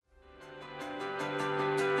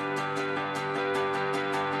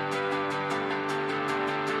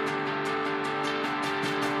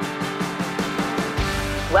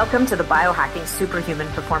Welcome to the Biohacking Superhuman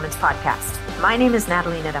Performance Podcast. My name is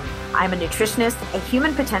Natalie Nidham. I'm a nutritionist, a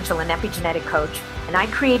human potential and epigenetic coach, and I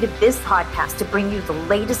created this podcast to bring you the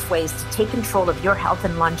latest ways to take control of your health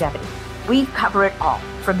and longevity. We cover it all,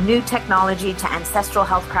 from new technology to ancestral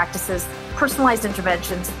health practices, personalized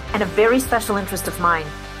interventions, and a very special interest of mine,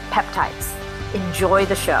 peptides. Enjoy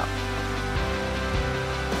the show.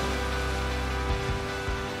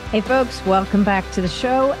 Hey folks, welcome back to the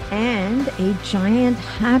show and a giant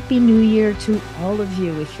happy new year to all of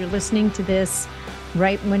you. If you're listening to this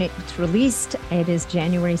right when it's released, it is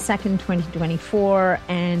January 2nd, 2024.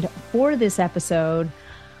 And for this episode,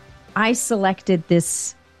 I selected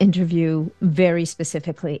this interview very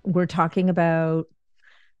specifically. We're talking about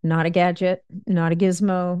not a gadget, not a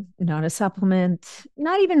gizmo, not a supplement,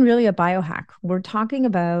 not even really a biohack. We're talking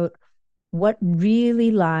about what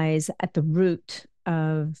really lies at the root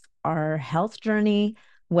of our health journey,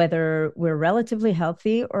 whether we're relatively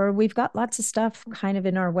healthy or we've got lots of stuff kind of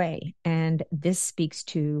in our way. And this speaks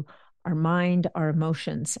to our mind, our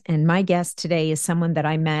emotions. And my guest today is someone that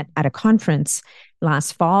I met at a conference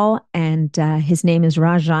last fall, and his name is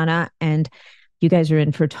Jana, and you guys are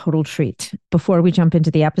in for a total treat. Before we jump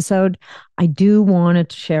into the episode, I do want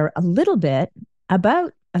to share a little bit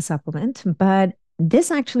about a supplement, but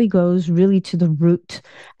this actually goes really to the root,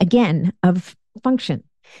 again, of function.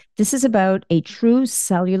 This is about a true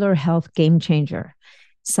cellular health game changer.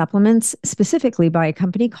 Supplements specifically by a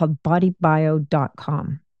company called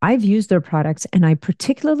bodybio.com. I've used their products and I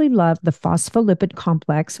particularly love the phospholipid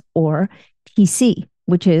complex, or PC,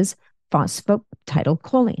 which is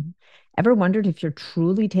phosphatidylcholine. Ever wondered if you're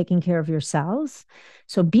truly taking care of your cells?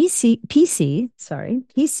 So PC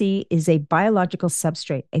is a biological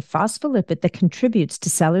substrate, a phospholipid that contributes to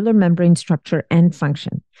cellular membrane structure and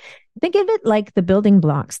function. Think of it like the building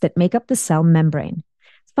blocks that make up the cell membrane.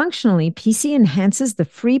 Functionally, PC enhances the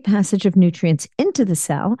free passage of nutrients into the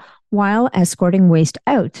cell while escorting waste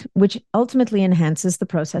out, which ultimately enhances the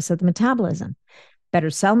process of the metabolism. Better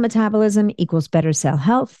cell metabolism equals better cell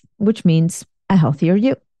health, which means a healthier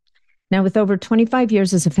you. Now, with over 25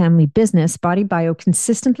 years as a family business, BodyBio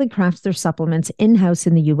consistently crafts their supplements in-house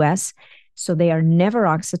in the US, so they are never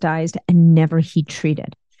oxidized and never heat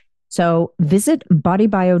treated. So visit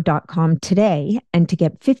bodybio.com today, and to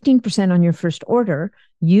get 15% on your first order,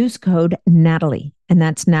 use code Natalie, and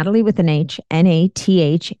that's Natalie with an H,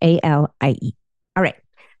 Nathalaie. All right,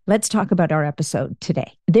 let's talk about our episode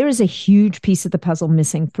today. There is a huge piece of the puzzle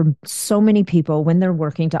missing for so many people when they're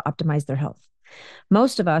working to optimize their health.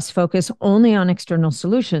 Most of us focus only on external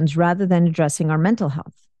solutions rather than addressing our mental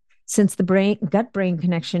health. Since the gut-brain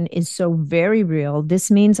connection is so very real, this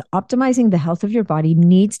means optimizing the health of your body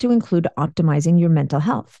needs to include optimizing your mental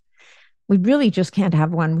health. We really just can't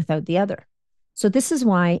have one without the other. So this is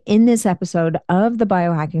why in this episode of the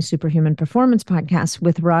Biohacking Superhuman Performance Podcast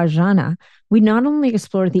with Jana, we not only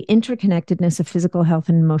explore the interconnectedness of physical health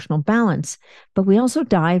and emotional balance, but we also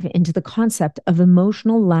dive into the concept of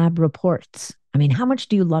emotional lab reports. I mean, how much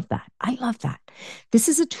do you love that? I love that. This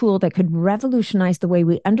is a tool that could revolutionize the way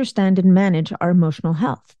we understand and manage our emotional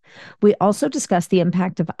health. We also discuss the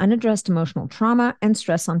impact of unaddressed emotional trauma and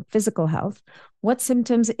stress on physical health, what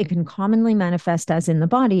symptoms it can commonly manifest as in the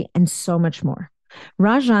body, and so much more.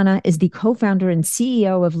 Jana is the co-founder and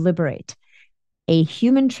CEO of Liberate, a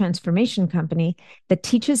human transformation company that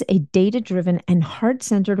teaches a data-driven and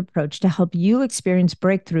heart-centered approach to help you experience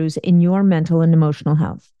breakthroughs in your mental and emotional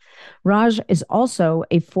health. Raj is also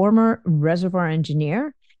a former reservoir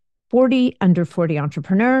engineer, 40 under 40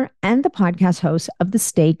 entrepreneur, and the podcast host of the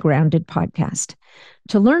Stay Grounded podcast.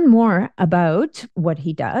 To learn more about what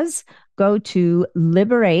he does, go to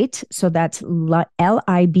Liberate, so that's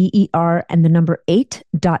LIBER and the number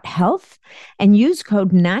 8.health, and use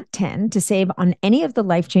code NAT10 to save on any of the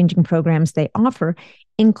life-changing programs they offer,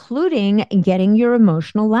 including getting your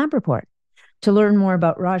emotional lab report. To learn more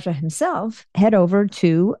about Raja himself, head over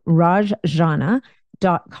to rajjana.com,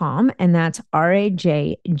 and that's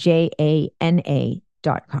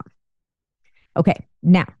RAJJANA.com. Okay,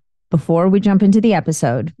 now, before we jump into the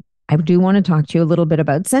episode, I do want to talk to you a little bit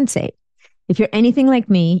about Sensate. If you're anything like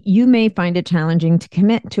me, you may find it challenging to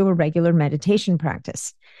commit to a regular meditation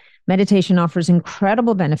practice. Meditation offers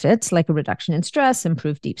incredible benefits like a reduction in stress,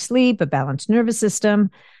 improved deep sleep, a balanced nervous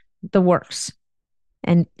system, the works.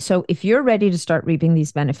 And so if you're ready to start reaping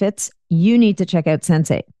these benefits, you need to check out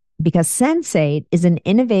Sensate, because Sensate is an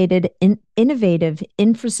innovative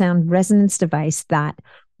infrasound resonance device that,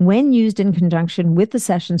 when used in conjunction with the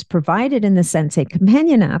sessions provided in the Sensate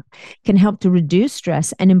companion app, can help to reduce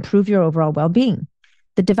stress and improve your overall well-being.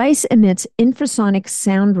 The device emits infrasonic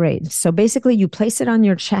sound waves. So basically, you place it on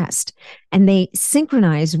your chest and they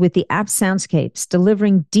synchronize with the app's soundscapes,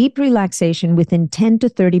 delivering deep relaxation within 10 to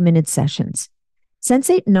 30-minute sessions.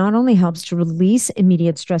 Sensate not only helps to release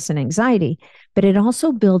immediate stress and anxiety, but it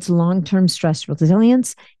also builds long-term stress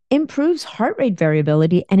resilience, improves heart rate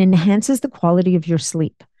variability, and enhances the quality of your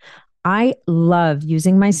sleep. I love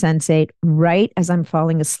using my Sensate right as I'm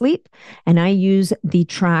falling asleep, and I use the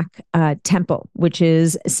track Tempo, which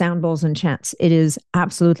is sound bowls and chants. It is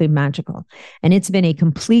absolutely magical, and it's been a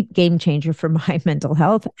complete game changer for my mental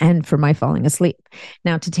health and for my falling asleep.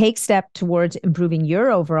 Now, to take step towards improving your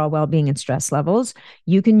overall well-being and stress levels,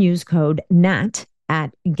 you can use code NAT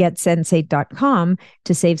at getsensate.com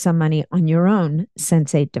to save some money on your own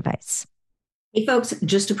Sensate device. Hey, folks,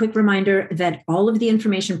 just a quick reminder that all of the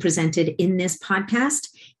information presented in this podcast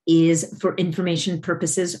is for information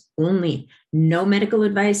purposes only. No medical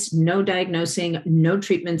advice, no diagnosing, no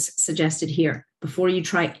treatments suggested here. Before you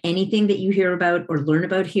try anything that you hear about or learn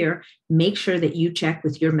about here, make sure that you check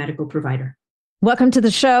with your medical provider. Welcome to the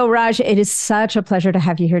show, Raj. It is such a pleasure to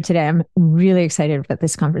have you here today. I'm really excited about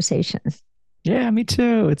this conversation. Yeah, me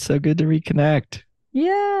too. It's so good to reconnect.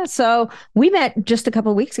 Yeah. So we met just a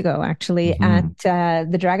couple of weeks ago, actually, at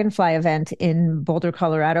the Dragonfly event in Boulder,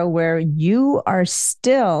 Colorado, where you are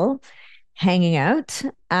still hanging out.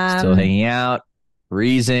 Still hanging out,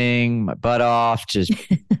 freezing my butt off, just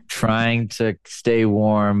trying to stay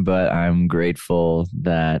warm. But I'm grateful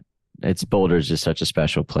that Boulder is just such a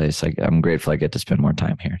special place. I'm grateful I get to spend more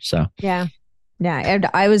time here. So yeah. Yeah. And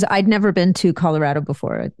I'd never been to Colorado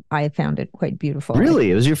before. I found it quite beautiful. Really?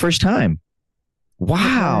 It was your first time?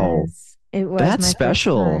 Wow. It was That's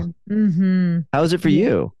special. How was it for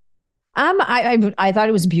you? I thought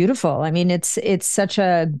it was beautiful. I mean, it's such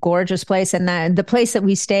a gorgeous place. And the place that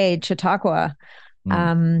we stayed, Chautauqua,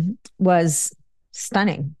 was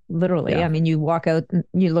stunning, literally. Yeah. I mean, you walk out,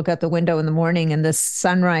 you look out the window in the morning and the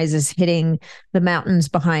sunrise is hitting the mountains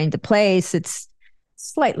behind the place. It's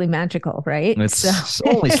slightly magical, right? It's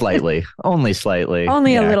only slightly,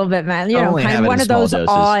 only a little bit, man. You know, kind of one of those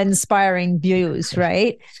awe-inspiring views,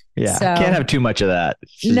 right? Yeah, so, can't have too much of that.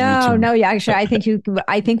 No. Yeah, actually,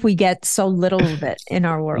 I think we get so little of it in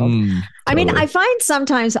our world. Totally. I mean, I find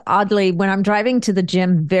sometimes, oddly, when I'm driving to the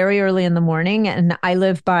gym very early in the morning, and I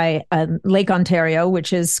live by Lake Ontario,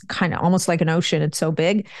 which is kind of almost like an ocean. It's so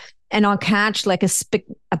big, and I'll catch like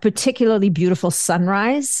a particularly beautiful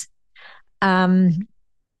sunrise.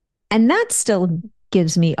 And that still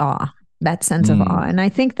gives me awe, that sense of awe. And I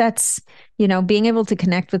think that's, being able to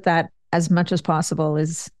connect with that as much as possible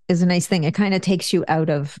is a nice thing. It kind of takes you out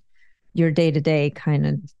of your day-to-day kind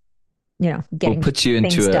of, getting puts you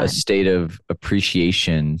into a state of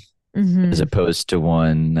appreciation as opposed to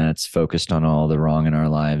one that's focused on all the wrong in our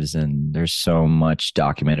lives. And there's so much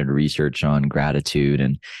documented research on gratitude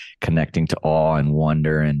and connecting to awe and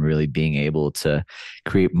wonder and really being able to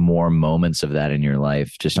create more moments of that in your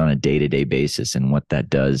life just on a day-to-day basis, and what that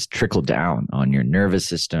does trickle down on your nervous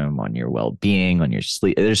system, on your well-being, on your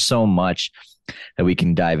sleep. There's so much that we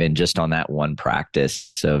can dive in just on that one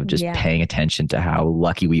practice of just paying attention to how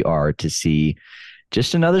lucky we are to see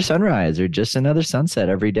just another sunrise or just another sunset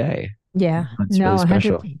every day. Yeah. That's really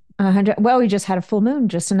special. 100. Well, we just had a full moon,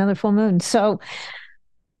 just another full moon. So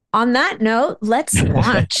on that note, let's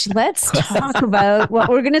launch. Let's talk about what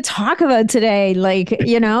we're going to talk about today. Like,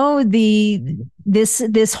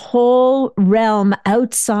 this whole realm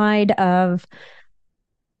outside of,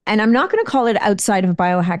 and I'm not going to call it outside of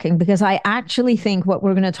biohacking, because I actually think what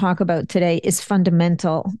we're going to talk about today is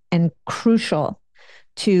fundamental and crucial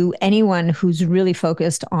to anyone who's really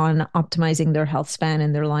focused on optimizing their health span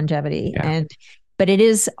and their longevity. Yeah. But it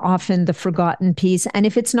is often the forgotten piece. And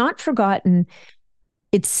if it's not forgotten,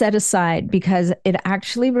 it's set aside because it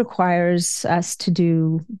actually requires us to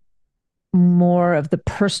do more of the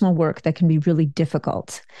personal work that can be really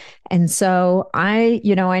difficult. And so I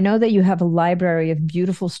know that you have a library of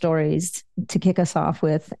beautiful stories to kick us off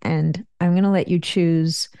with, and I'm going to let you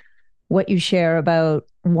choose what you share about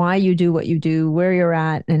why you do what you do, where you're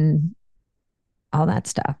at, and all that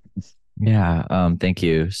stuff. Yeah. Thank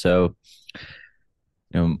you. So,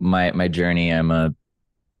 my journey, I'm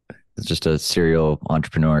just a serial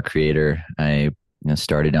entrepreneur creator. I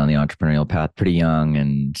started down the entrepreneurial path pretty young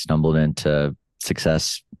and stumbled into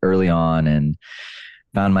success early on and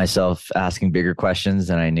found myself asking bigger questions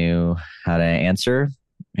than I knew how to answer.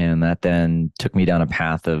 And that then took me down a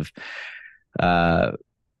path of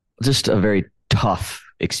just a very tough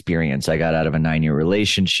experience. I got out of a 9-year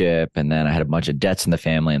relationship, and then I had a bunch of debts in the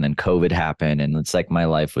family, and then COVID happened. And it's like my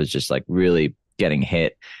life was just like really getting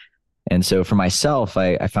hit. And so for myself,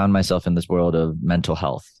 I found myself in this world of mental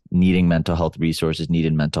health, needing mental health resources,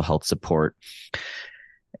 needing mental health support.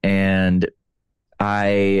 And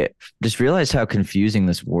I just realized how confusing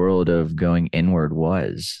this world of going inward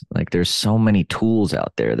was. Like, there's so many tools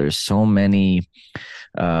out there. There's so many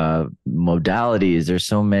modalities. There's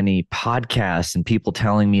so many podcasts and people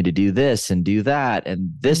telling me to do this and do that.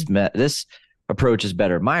 And this approach is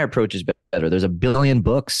better. My approach is better. There's a billion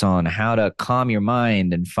books on how to calm your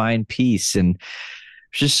mind and find peace. And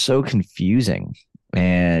it's just so confusing.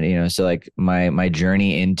 And, so like my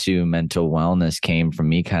journey into mental wellness came from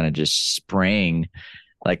me kind of just spraying,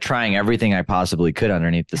 like trying everything I possibly could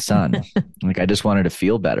underneath the sun. Like, I just wanted to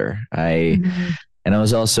feel better. And I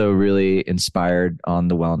was also really inspired on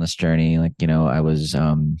the wellness journey. Like, I was,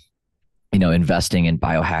 investing in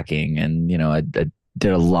biohacking, and, I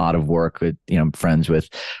did a lot of work with, friends with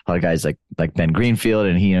a lot of guys like Ben Greenfield,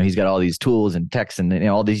 and he's got all these tools and texts and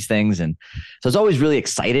all these things. And so I was always really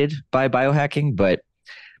excited by biohacking, but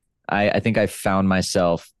I think I found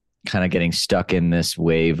myself kind of getting stuck in this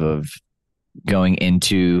wave of going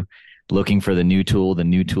into looking for the new tool,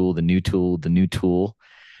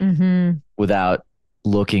 without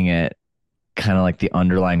looking at kind of like the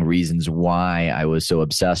underlying reasons why I was so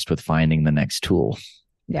obsessed with finding the next tool.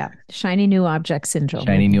 Yeah. Shiny new object syndrome.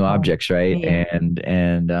 Shiny new objects, right? Yeah.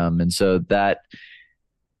 And so that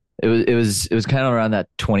it was kind of around that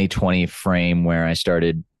 2020 frame where I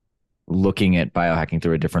started looking at biohacking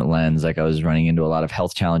through a different lens. Like, I was running into a lot of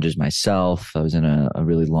health challenges myself. I was in a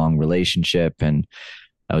really long relationship, and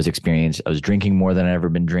I was drinking more than I'd ever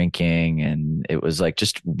been drinking. And it was like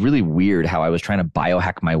just really weird how I was trying to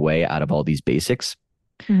biohack my way out of all these basics.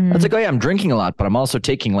 I was like, oh yeah, I'm drinking a lot, but I'm also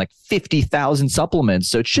taking like 50,000 supplements.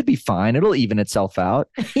 So it should be fine. It'll even itself out.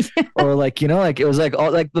 Or like, it was like,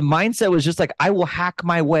 like the mindset was just like, I will hack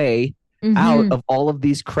my way out of all of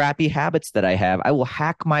these crappy habits that I have. I will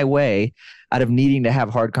hack my way out of needing to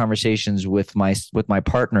have hard conversations with my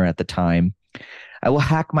partner at the time. I will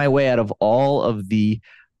hack my way out of all of the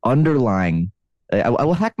underlying, I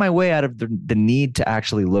will hack my way out of the need to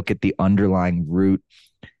actually look at the underlying root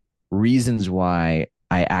reasons why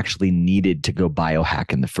I actually needed to go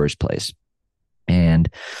biohack in the first place. And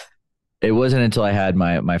it wasn't until I had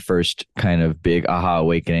my first kind of big aha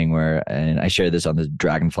awakening and I shared this on the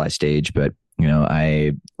Dragonfly stage, but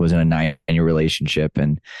I was in a 9-year relationship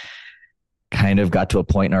and kind of got to a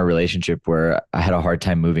point in our relationship where I had a hard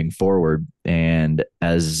time moving forward. And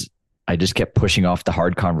as I just kept pushing off the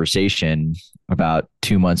hard conversation, about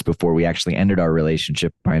 2 months before we actually ended our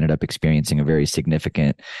relationship, I ended up experiencing a very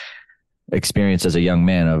significant experience as a young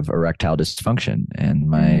man of erectile dysfunction. And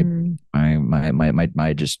my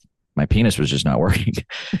penis was just not working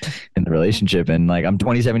in the relationship. And like, I'm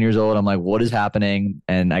 27 years old. I'm like, what is happening?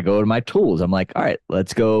 And I go to my tools. I'm like, all right,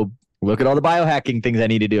 let's go look at all the biohacking things I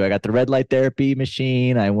need to do. I got the red light therapy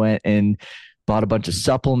machine. I went and bought a bunch of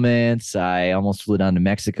supplements. I almost flew down to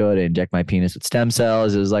Mexico to inject my penis with stem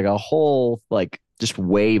cells. It was like a whole, like, just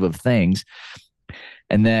wave of things.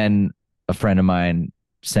 And then a friend of mine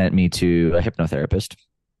sent me to a hypnotherapist.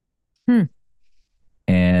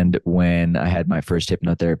 And when I had my first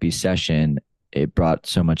hypnotherapy session, it brought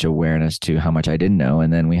so much awareness to how much I didn't know.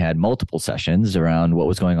 And then we had multiple sessions around what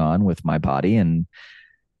was going on with my body. And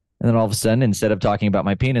then all of a sudden, instead of talking about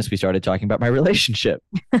my penis, we started talking about my relationship.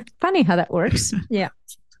 Funny how that works. Yeah.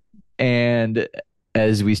 And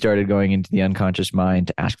as we started going into the unconscious mind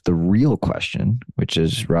to ask the real question, which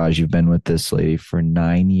is, Raj, you've been with this lady for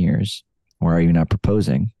 9 years. Why are you not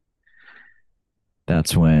proposing?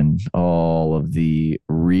 That's when all of the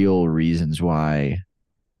real reasons why,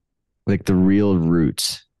 like the real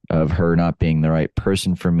roots of her not being the right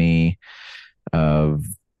person for me, of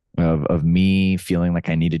me feeling like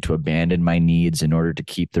I needed to abandon my needs in order to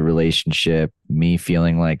keep the relationship, me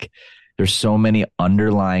feeling like there's so many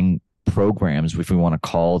underlying programs, if we want to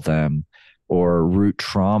call them, or root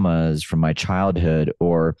traumas from my childhood,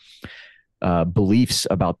 or beliefs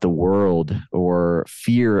about the world, or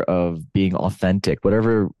fear of being authentic,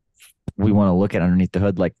 whatever we want to look at underneath the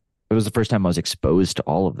hood. Like, it was the first time I was exposed to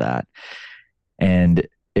all of that. And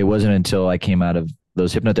it wasn't until I came out of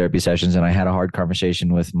those hypnotherapy sessions and I had a hard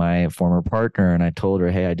conversation with my former partner, and I told her,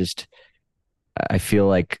 hey, I feel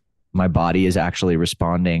like my body is actually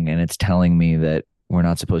responding and it's telling me that we're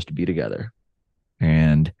not supposed to be together.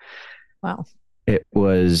 And wow, it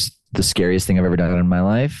was the scariest thing I've ever done in my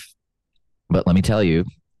life. But let me tell you,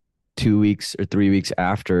 2 weeks or 3 weeks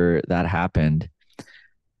after that happened,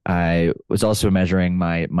 I was also measuring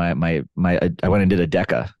I went and did a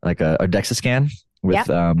DECA, like a DEXA scan with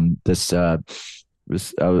I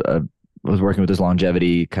was working with this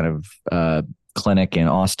longevity kind of clinic in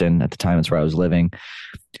Austin at the time. It's where I was living.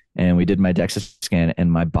 And we did my DEXA scan,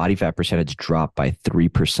 and my body fat percentage dropped by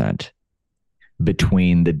 3%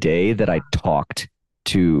 between the day that I talked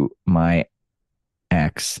to my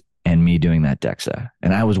ex and me doing that DEXA.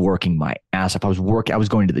 And I was working my ass off. I was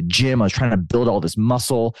going to the gym. I was trying to build all this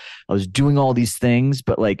muscle. I was doing all these things,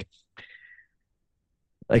 but like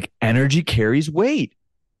energy carries weight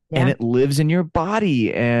and it lives in your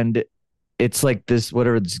body. And it's like this,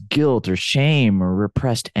 whether it's guilt or shame or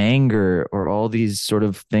repressed anger or all these sort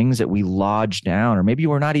of things that we lodge down, or maybe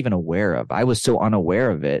we're not even aware of. I was so unaware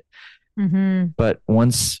of it. But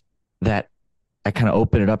once that I kind of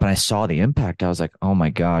opened it up and I saw the impact, I was like, oh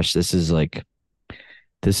my gosh, this was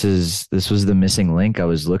the missing link I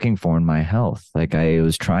was looking for in my health. Like I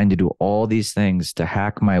was trying to do all these things to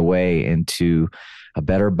hack my way into a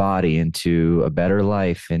better body, into a better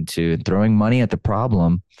life, into throwing money at the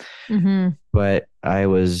problem. But I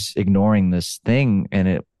was ignoring this thing.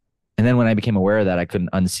 And then when I became aware of that, I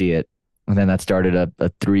couldn't unsee it. And then that started a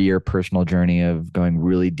 3-year personal journey of going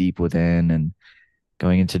really deep within and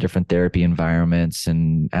going into different therapy environments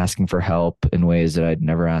and asking for help in ways that I'd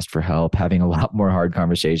never asked for help, having a lot more hard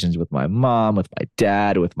conversations with my mom, with my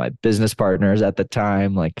dad, with my business partners at the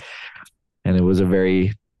time. And it was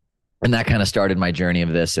and that kind of started my journey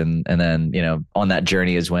of this. And then, on that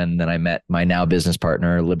journey is when then I met my now business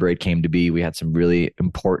partner. Liberate came to be. We had some really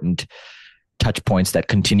important touch points that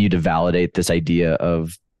continue to validate this idea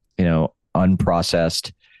of,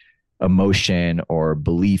 unprocessed emotion or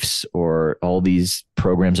beliefs or all these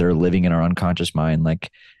programs that are living in our unconscious mind, like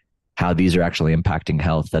how these are actually impacting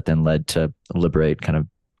health, that then led to Liberate kind of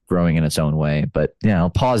growing in its own way. But I'll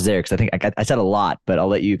pause there because I think I said a lot, but I'll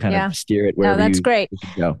let you kind of steer it wherever that's great.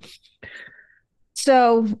 Go.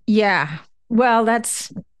 So, well,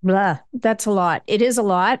 that's a lot. It is a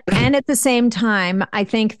lot. And at the same time, I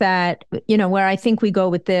think that, where I think we go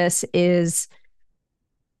with this is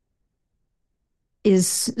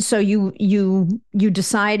so you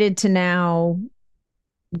decided to now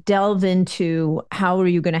delve into how are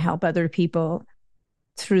you going to help other people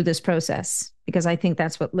through this process, because I think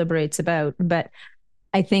that's what Liberate's about. But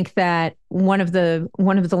I think that one of the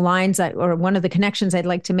lines or one of the connections I'd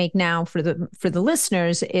like to make now for the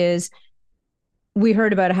listeners is we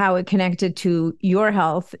heard about how it connected to your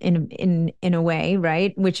health in a way,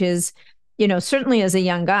 right? Which is, certainly as a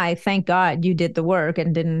young guy, thank God you did the work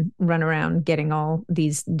and didn't run around getting all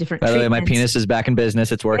these different treatments. By the way, my penis is back in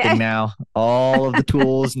business. It's working now. All of the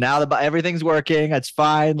tools now, everything's working. It's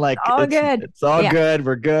fine. Like good. It's all good.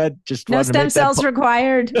 We're good. Just no stem cells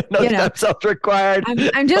required. No stem cells required.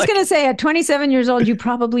 I'm just going to say at 27 years old, you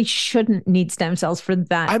probably shouldn't need stem cells for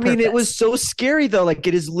that. I mean, it was so scary though. Like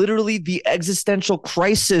it is literally the existential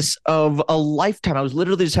crisis of a lifetime. I was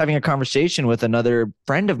literally just having a conversation with another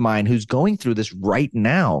friend of mine who's going through this right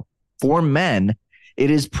now. For men, it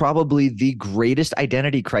is probably the greatest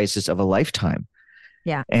identity crisis of a lifetime.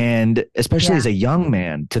 Yeah. And especially as a young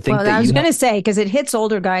man, to think that I was going to say, because it hits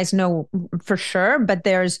older guys, no, for sure. But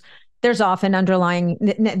there's often underlying,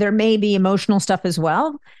 there may be emotional stuff as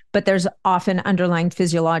well, but there's often underlying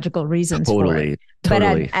physiological reasons for it.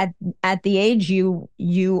 Totally. But at the age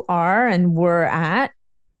you are and were at,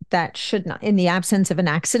 that should not, in the absence of an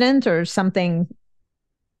accident or something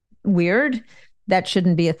weird, that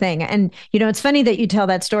shouldn't be a thing. And it's funny that you tell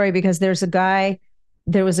that story, because there is a guy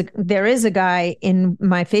in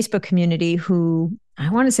my Facebook community who,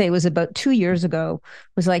 I want to say it was about 2 years ago,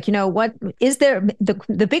 was like, what is there,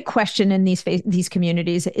 the big question in these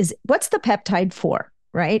communities is, what's the peptide for,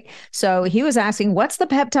 right? So he was asking, what's the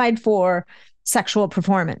peptide for sexual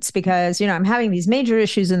performance? Because I'm having these major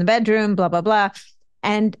issues in the bedroom, blah blah blah.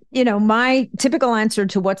 And my typical answer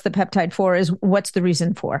to what's the peptide for is, what's the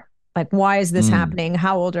reason for? Like, why is this happening?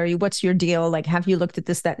 How old are you? What's your deal? Like, have you looked at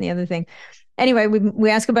this, that, and the other thing? Anyway, we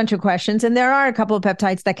ask a bunch of questions, and there are a couple of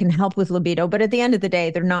peptides that can help with libido, but at the end of the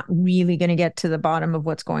day, they're not really going to get to the bottom of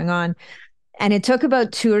what's going on. And it took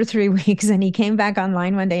about 2 or 3 weeks, and he came back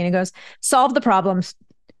online one day and he goes, solve the problems,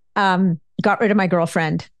 got rid of my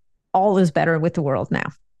girlfriend. All is better with the world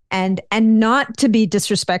now. And not to be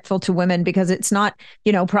disrespectful to women, because it's not,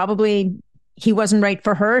 probably he wasn't right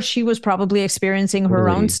for her. She was probably experiencing her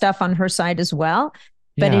own stuff on her side as well.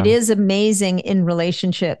 But it is amazing in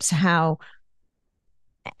relationships how,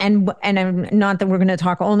 and I'm not that we're going to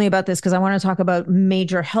talk only about this, because I want to talk about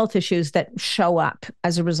major health issues that show up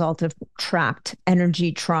as a result of trapped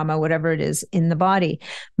energy, trauma, whatever it is in the body.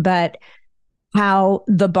 But how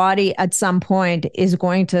the body at some point is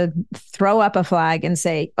going to throw up a flag and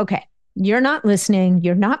say, okay, you're not listening,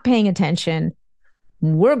 you're not paying attention.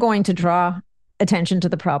 We're going to draw attention to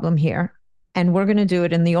the problem here. And we're going to do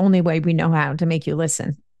it in the only way we know how to make you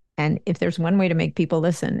listen. And if there's one way to make people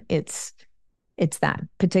listen, it's that,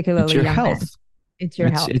 particularly It's your young men. health. It's your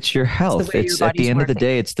health. It's your health. It's the way your It's at the body's end of the working.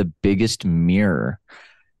 day, it's the biggest mirror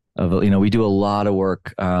of, we do a lot of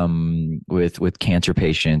work with cancer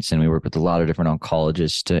patients, and we work with a lot of different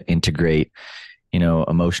oncologists to integrate,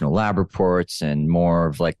 emotional lab reports and more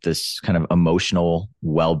of like this kind of emotional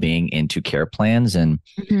well-being into care plans. And,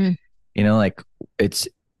 like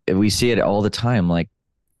we see it all the time. Like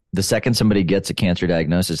the second somebody gets a cancer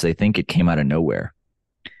diagnosis, they think it came out of nowhere.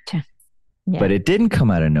 Yeah. But it didn't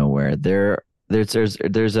come out of nowhere. There's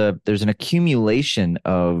an accumulation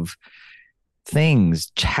of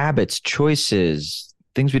things, habits, choices,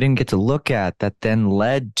 things we didn't get to look at that then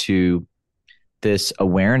led to this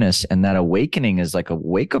awareness. And that awakening is like a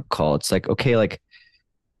wake-up call. It's like, okay, like,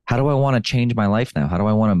 how do I want to change my life now? How do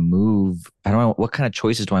I want to move? What kind of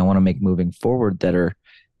choices do I want to make moving forward that are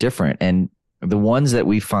different? And the ones that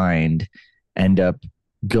we find end up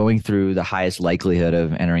going through the highest likelihood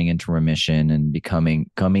of entering into remission and coming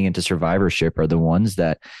into survivorship are the ones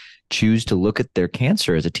that choose to look at their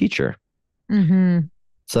cancer as a teacher.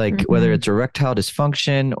 It's like whether it's erectile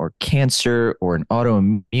dysfunction or cancer or an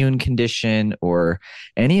autoimmune condition or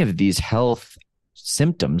any of these health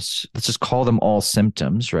symptoms, let's just call them all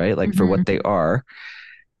symptoms, right? Like for what they are.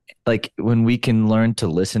 Like when we can learn to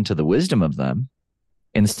listen to the wisdom of them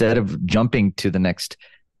instead of jumping to the next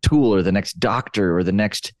tool or the next doctor or the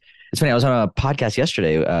next. It's funny, I was on a podcast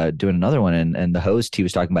yesterday doing another one, and the host, he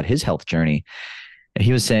was talking about his health journey, and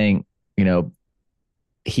he was saying,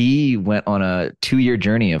 he went on a 2-year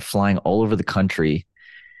journey of flying all over the country,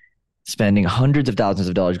 spending hundreds of thousands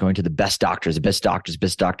of dollars going to the best doctors.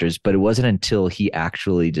 But it wasn't until he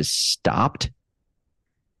actually just stopped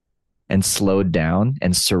and slowed down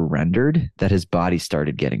and surrendered that his body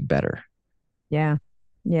started getting better. Yeah.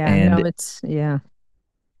 Yeah. And no,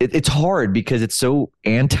 it's hard because it's so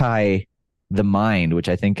anti the mind, which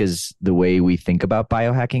I think is the way we think about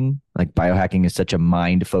biohacking. Like biohacking is such a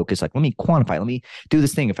mind focus. Like, let me quantify, let me do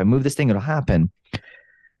this thing. If I move this thing, it'll happen.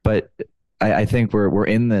 But I think we're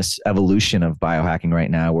in this evolution of biohacking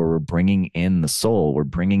right now where we're bringing in the soul. We're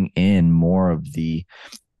bringing in more of the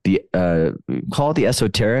call it the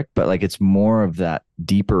esoteric, but like it's more of that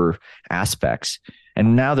deeper aspects.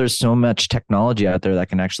 And now there's so much technology out there that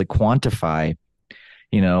can actually quantify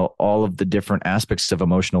all of the different aspects of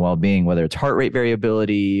emotional well-being, whether it's heart rate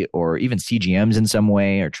variability or even CGMs in some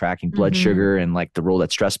way, or tracking blood sugar and like the role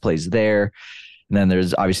that stress plays there. And then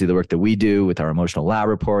there's obviously the work that we do with our emotional lab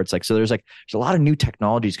reports. Like, so there's a lot of new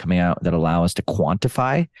technologies coming out that allow us to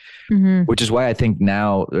quantify, which is why I think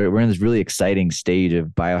now we're in this really exciting stage of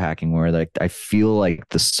biohacking where like, I feel like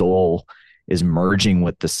the soul is merging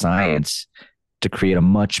with the science to create a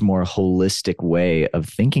much more holistic way of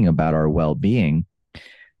thinking about our well-being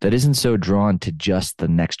that isn't so drawn to just the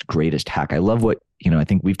next greatest hack. I love what, I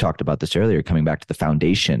think we've talked about this earlier, coming back to the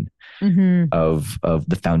foundation of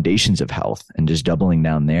the foundations of health and just doubling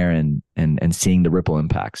down there and seeing the ripple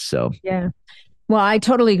impacts. So, yeah. Well, I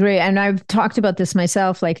totally agree. And I've talked about this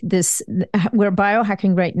myself, like this, where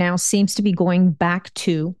biohacking right now seems to be going back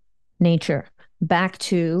to nature, back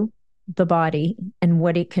to the body and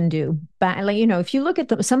what it can do. But, if you look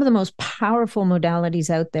at some of the most powerful modalities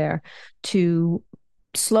out there to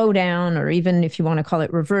slow down, or even if you want to call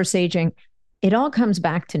it reverse aging, it all comes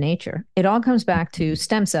back to nature. It all comes back to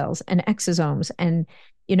stem cells and exosomes and,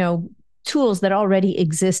 tools that already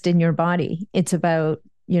exist in your body. It's about,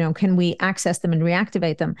 can we access them and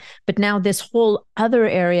reactivate them? But now this whole other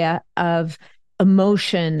area of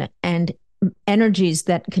emotion and energies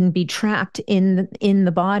that can be trapped in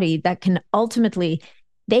the body that can ultimately,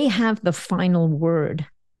 they have the final word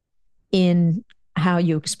in how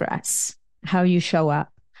you express, how you show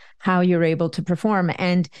up, how you're able to perform.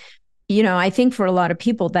 And, I think for a lot of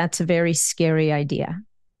people, that's a very scary idea,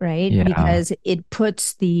 right? Yeah. Because it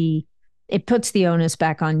puts the onus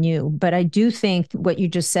back on you. But I do think what you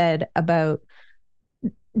just said about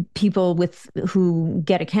people who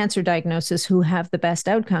get a cancer diagnosis who have the best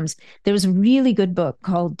outcomes. There was a really good book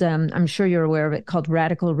called, I'm sure you're aware of it, called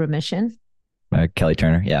Radical Remission. Kelly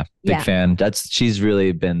Turner. Yeah. Big fan. She's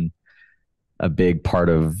really been a big part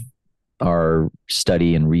of our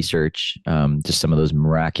study and research, just some of those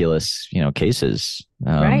miraculous, cases.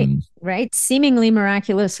 Right. Seemingly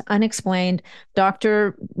miraculous, unexplained. The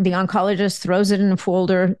oncologist throws it in a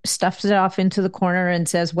folder, stuffs it off into the corner and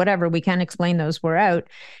says, whatever, we can't explain those, we're out.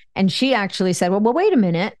 And she actually said, well, wait a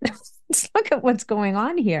minute. Let's look at what's going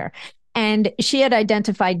on here. And she had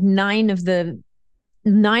identified 9 of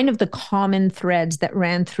the common threads that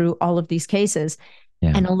ran through all of these cases.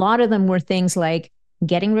 Yeah. And a lot of them were things like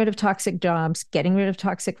getting rid of toxic jobs, getting rid of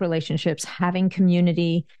toxic relationships, having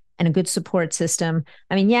community and a good support system.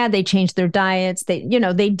 I mean, yeah, they changed their diets. They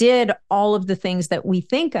did all of the things that we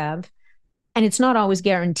think of, and it's not always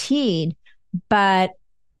guaranteed, but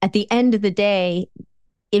at the end of the day,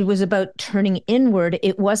 it was about turning inward.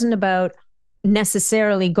 It wasn't about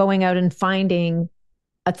necessarily going out and finding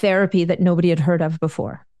a therapy that nobody had heard of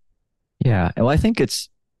before. Yeah. Well, I think it's,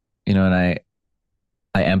 and I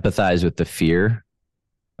empathize with the fear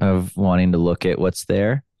of wanting to look at what's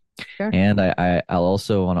there. Sure. And I'll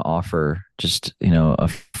also want to offer just, a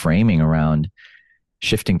framing around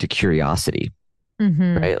shifting to curiosity,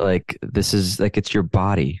 right? Like this is like, it's your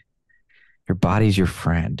body. Your body's your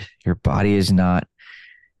friend. Your body is not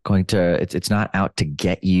going to, it's not out to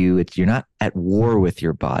get you. You're not at war with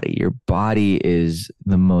your body. Your body is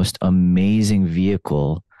the most amazing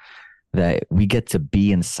vehicle that we get to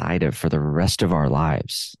be inside of for the rest of our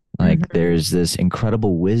lives. Like there's this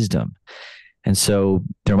incredible wisdom. And so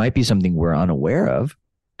there might be something we're unaware of.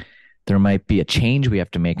 There might be a change we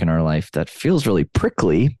have to make in our life that feels really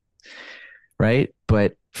prickly, right?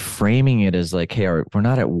 But framing it as like, hey, we're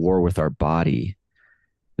not at war with our body.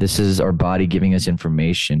 This is our body giving us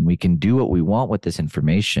information. We can do what we want with this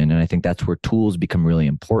information. And I think that's where tools become really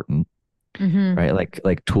important, right?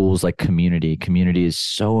 Like tools like community. Community is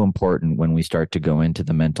so important when we start to go into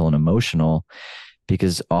the mental and emotional,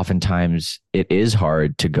 because oftentimes it is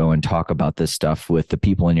hard to go and talk about this stuff with the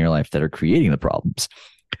people in your life that are creating the problems.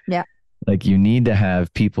 Yeah. Like you need to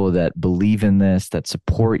have people that believe in this, that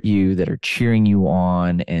support you, that are cheering you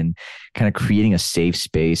on, and kind of creating a safe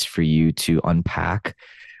space for you to unpack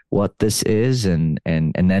what this is, and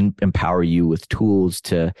then empower you with tools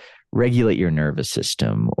to regulate your nervous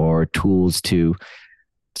system, or tools to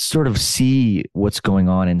sort of see what's going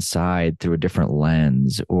on inside through a different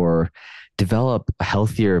lens, or develop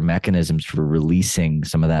healthier mechanisms for releasing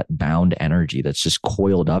some of that bound energy that's just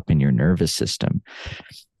coiled up in your nervous system.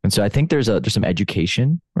 And so I think there's some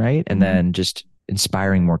education, right? And then just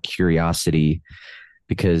inspiring more curiosity,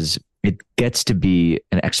 because it gets to be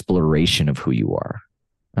an exploration of who you are.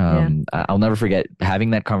 I'll never forget having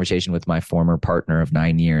that conversation with my former partner of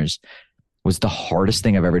 9 years was the hardest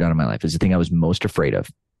thing I've ever done in my life. It was the thing I was most afraid of.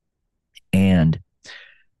 And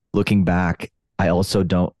looking back, I also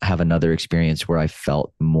don't have another experience where I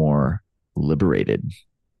felt more liberated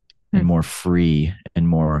and more free and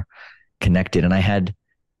more connected. And I had,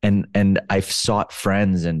 and I've sought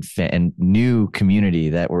friends and new community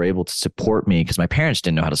that were able to support me, because my parents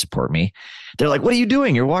didn't know how to support me. They're like, what are you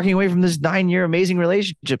doing? You're walking away from this 9-year amazing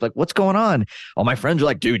relationship. Like, what's going on? All my friends are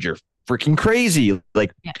like, dude, you're freaking crazy.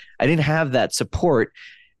 Like, I didn't have that support.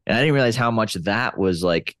 And I didn't realize how much that was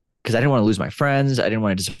like, because I didn't want to lose my friends. I didn't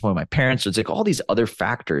want to disappoint my parents. So it's like all these other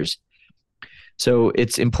factors. So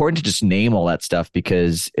it's important to just name all that stuff,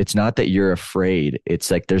 because it's not that you're afraid. It's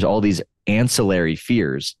like there's all these ancillary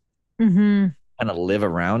fears kind of live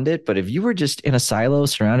around it. But if you were just in a silo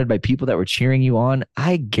surrounded by people that were cheering you on,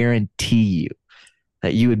 I guarantee you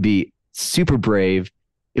that you would be super brave.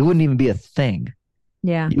 It wouldn't even be a thing.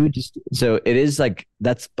 Yeah. You would just, so it is like,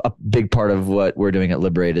 that's a big part of what we're doing at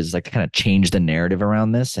Liberate, is like kind of change the narrative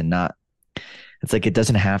around this, and not, it's like, it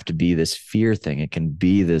doesn't have to be this fear thing. It can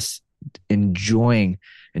be this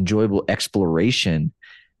enjoyable exploration.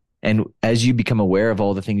 And as you become aware of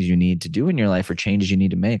all the things you need to do in your life, or changes you need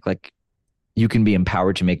to make, like you can be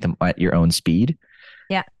empowered to make them at your own speed.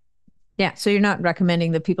 Yeah. Yeah. So you're not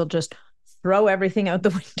recommending that people just throw everything out the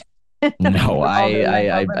window. No,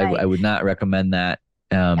 I would not recommend that.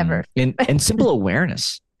 Ever. And simple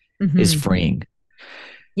awareness is freeing.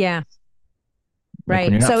 Yeah.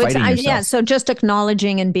 Like right. So it's, so just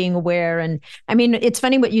acknowledging and being aware. And I mean, it's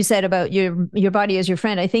funny what you said about your body as your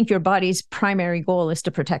friend. I think your body's primary goal is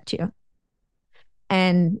to protect you.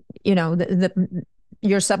 And,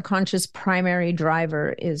 your subconscious primary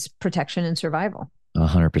driver is protection and survival.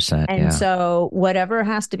 100%. And so whatever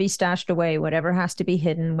has to be stashed away, whatever has to be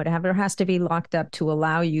hidden, whatever has to be locked up to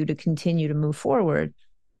allow you to continue to move forward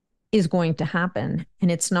is going to happen. And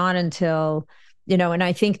it's not until, and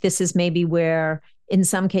I think this is maybe where in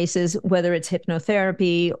some cases, whether it's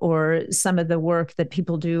hypnotherapy or some of the work that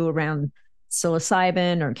people do around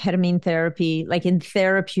psilocybin or ketamine therapy, like in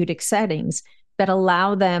therapeutic settings that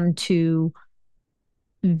allow them to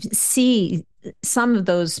see some of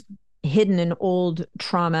those hidden and old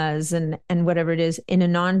traumas and whatever it is in a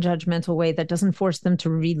non-judgmental way that doesn't force them to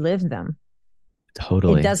relive them.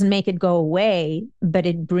 Totally. It doesn't make it go away, but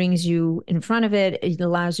it brings you in front of it. It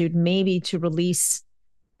allows you maybe to release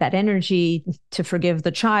that energy, to forgive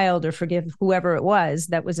the child or forgive whoever it was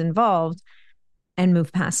that was involved and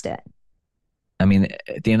move past it. I mean,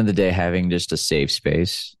 at the end of the day, having just a safe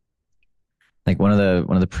space, like one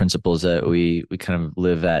of the principles that we kind of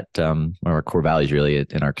live at, one of our core values really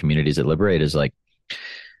in our communities at Liberate is like,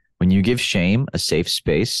 when you give shame a safe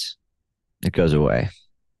space, it goes away.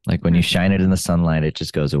 Like when you shine it in the sunlight, it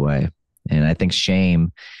just goes away. And I think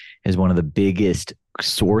shame is one of the biggest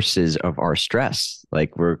sources of our stress.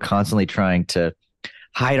 Like we're constantly trying to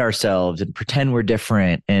hide ourselves and pretend we're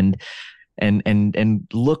different and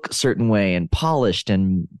look a certain way and polished.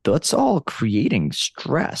 And that's all creating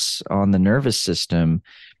stress on the nervous system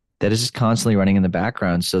that is just constantly running in the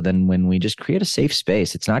background. So then when we just create a safe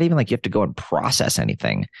space, it's not even like you have to go and process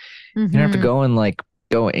anything. You don't have to go and like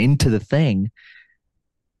go into the thing.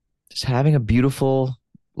 Just having a beautiful,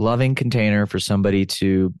 loving container for somebody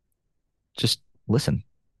to just listen.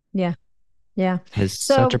 Yeah. Yeah. Has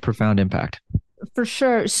such a profound impact. For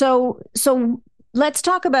sure. So let's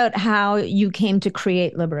talk about how you came to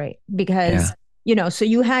create Liberate, because, so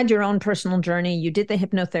you had your own personal journey. You did the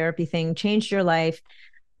hypnotherapy thing, changed your life.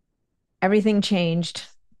 Everything changed.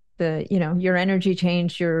 Your energy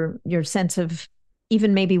changed, your sense of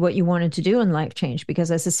even maybe what you wanted to do in life changed, because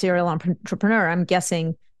as a serial entrepreneur, I'm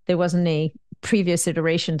guessing there wasn't a previous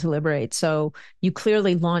iteration to Liberate. So you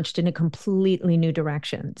clearly launched in a completely new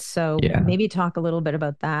direction. So maybe talk a little bit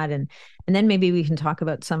about that. And then maybe we can talk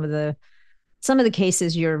about some of the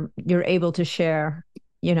cases you're able to share,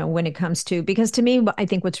 when it comes to, because to me, I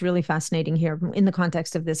think what's really fascinating here in the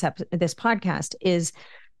context of this podcast is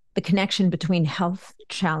the connection between health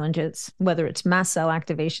challenges, whether it's mast cell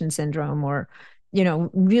activation syndrome or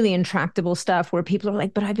really intractable stuff where people are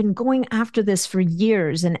like, but I've been going after this for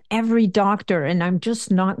years and every doctor, and I'm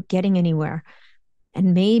just not getting anywhere.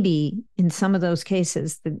 And maybe in some of those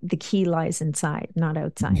cases, the key lies inside, not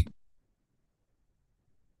outside.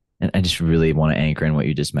 And I just really want to anchor in what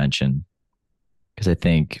you just mentioned, because I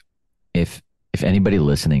think if anybody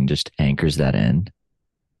listening just anchors that in,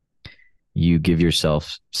 you give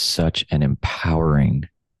yourself such an empowering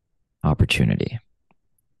opportunity.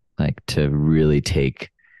 Like to really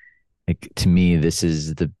take, like to me, this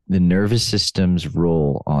is the nervous system's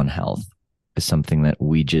role on health is something that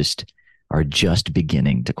we just are just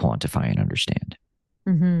beginning to quantify and understand.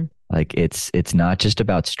 Like it's not just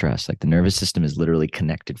about stress. Like the nervous system is literally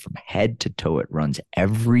connected from head to toe. It runs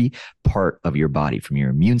every part of your body, from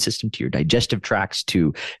your immune system to your digestive tracts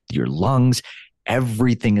to your lungs.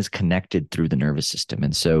 Everything is connected through the nervous system.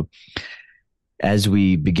 And so as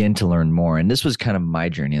we begin to learn more, and this was kind of my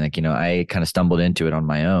journey, like, I kind of stumbled into it on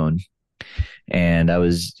my own, and I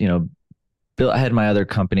was, I had my other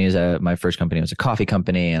companies. My first company was a coffee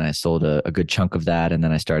company, and I sold a good chunk of that. And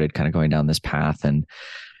then I started kind of going down this path. And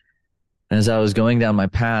as I was going down my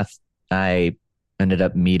path, I ended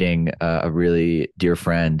up meeting a really dear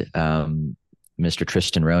friend, Mr.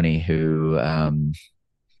 Tristan Roney, who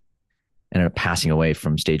ended up passing away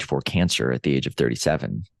from stage 4 cancer at the age of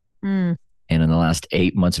 37. And in the last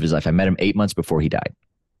 8 months of his life, I met him 8 months before he died.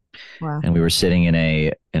 Wow. And we were sitting in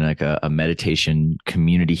a meditation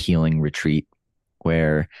community healing retreat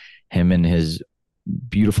where him and his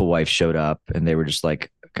beautiful wife showed up, and they were just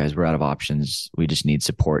like, guys, we're out of options. We just need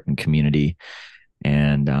support and community.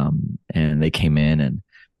 And they came in, and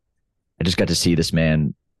I just got to see this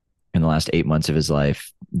man in the last 8 months of his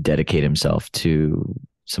life dedicate himself to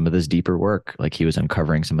some of this deeper work. Like he was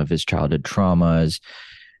uncovering some of his childhood traumas.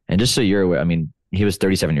 And just so you're aware, I mean, he was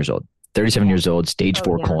 37 years old, years old, stage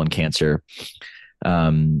 4 colon cancer.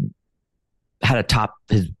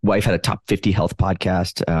 His wife had a top 50 health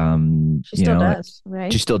podcast. She still does,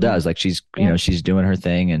 right? She still does. Like she's, she's doing her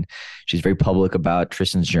thing, and she's very public about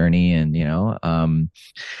Tristan's journey. And,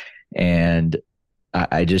 and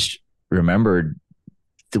I just remembered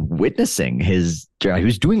witnessing his journey. He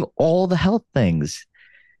was doing all the health things.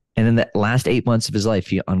 And in the last 8 months of his life,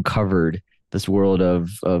 he uncovered this world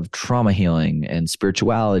of trauma healing and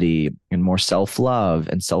spirituality and more self-love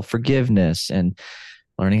and self-forgiveness and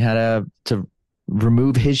learning how to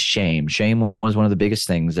remove his shame. Shame was one of the biggest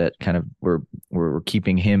things that kind of were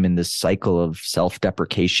keeping him in this cycle of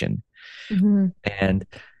self-deprecation. And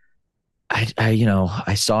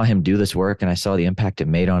I saw him do this work, and I saw the impact it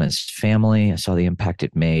made on his family. I saw the impact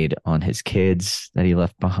it made on his kids that he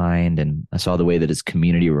left behind. And I saw the way that his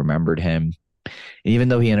community remembered him. And even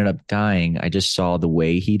though he ended up dying, I just saw the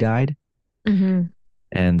way he died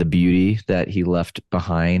and the beauty that he left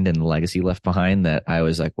behind and the legacy left behind, that I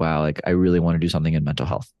was like, wow, like I really want to do something in mental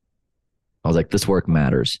health. I was like, this work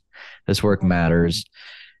matters. This work matters.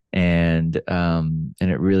 And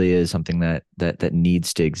it really is something that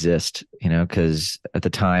needs to exist, because at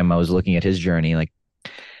the time I was looking at his journey, like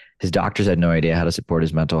his doctors had no idea how to support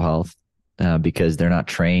his mental health. because they're not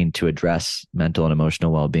trained to address mental and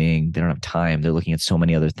emotional well-being. They don't have time. They're looking at so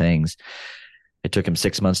many other things. It took him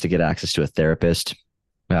 6 months to get access to a therapist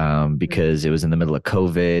because it was in the middle of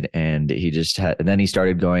COVID, and and then he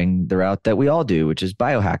started going the route that we all do, which is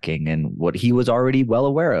biohacking, and what he was already well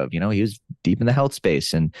aware of. He was deep in the health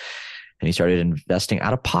space, and he started investing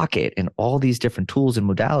out of pocket in all these different tools and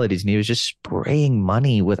modalities. And he was just spraying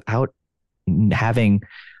money without having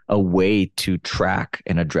a way to track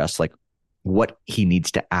and address like what he needs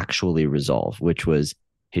to actually resolve, which was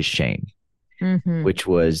his shame. Which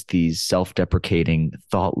was these self-deprecating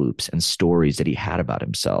thought loops and stories that he had about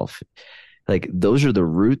himself. Like those are the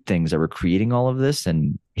root things that were creating all of this.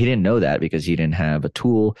 And he didn't know that because he didn't have a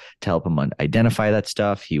tool to help him identify that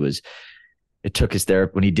stuff. It took his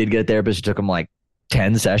therapist, when he did get a therapist, it took him like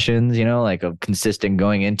 10 sessions, like of consistent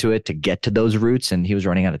going into it to get to those roots. And he was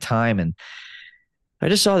running out of time. And I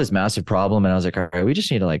just saw this massive problem, and I was like, all right, we just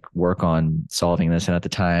need to like work on solving this. And at the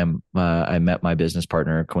time, I met my business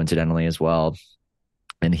partner coincidentally as well.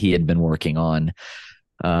 And he had been working on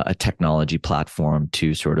a technology platform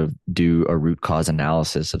to sort of do a root cause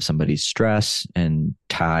analysis of somebody's stress and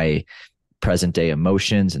tie present day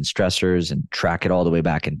emotions and stressors and track it all the way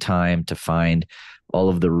back in time to find all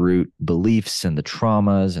of the root beliefs and the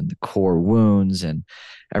traumas and the core wounds and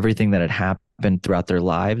everything that had happened throughout their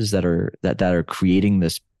lives that are creating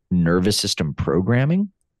this nervous system programming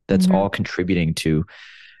that's all contributing to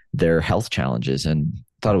their health challenges. And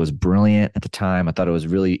thought it was brilliant at the time. I thought it was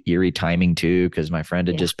really eerie timing too, because my friend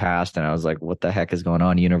had just passed, and I was like, what the heck is going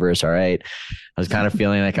on, universe? All right. I was kind of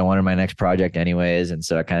feeling like I wanted my next project anyways. And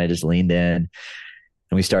so I kind of just leaned in, and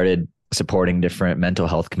we started supporting different mental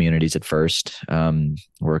health communities at first,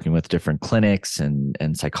 working with different clinics and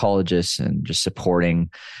psychologists, and just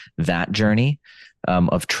supporting that journey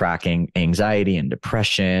of tracking anxiety and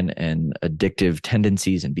depression and addictive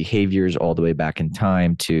tendencies and behaviors all the way back in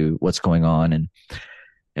time to what's going on.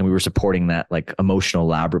 And we were supporting that like emotional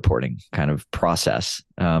lab reporting kind of process.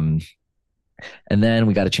 And then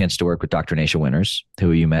we got a chance to work with Dr. Nasha Winters,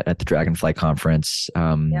 who you met at the Dragonfly conference.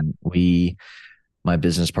 My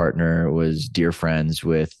business partner was dear friends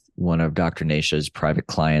with one of Dr. Nasha's private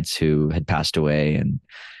clients who had passed away, and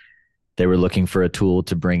they were looking for a tool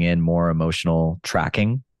to bring in more emotional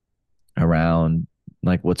tracking around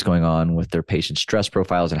like what's going on with their patient stress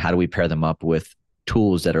profiles, and how do we pair them up with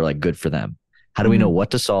tools that are like good for them? How do we know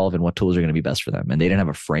what to solve and what tools are going to be best for them? And they didn't have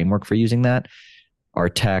a framework for using that. Our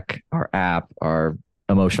tech, our app, our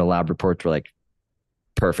emotional lab reports were like,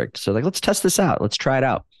 perfect. So like, let's test this out. Let's try it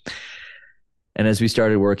out. And as we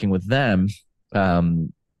started working with them,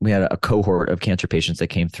 we had a cohort of cancer patients that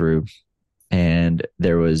came through, and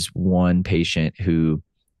there was one patient who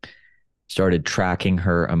started tracking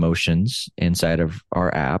her emotions inside of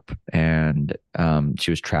our app. And she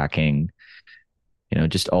was tracking,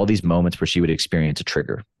 just all these moments where she would experience a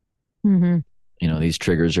trigger. These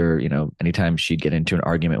triggers are, anytime she'd get into an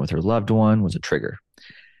argument with her loved one was a trigger.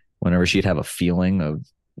 Whenever she'd have a feeling of,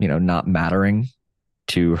 not mattering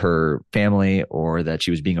to her family, or that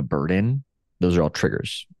she was being a burden, those are all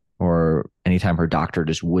triggers. Or anytime her doctor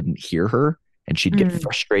just wouldn't hear her and she'd get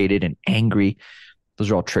frustrated and angry,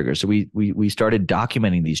 those are all triggers. So we started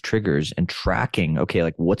documenting these triggers and tracking, okay,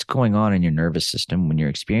 like what's going on in your nervous system when you're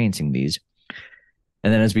experiencing these.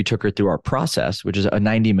 And then as we took her through our process, which is a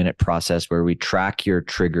 90-minute process where we track your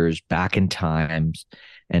triggers back in time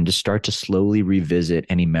and just start to slowly revisit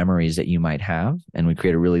any memories that you might have. And we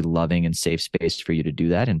create a really loving and safe space for you to do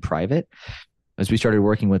that in private. As we started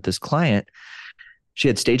working with this client, she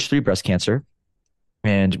had stage 3 breast cancer.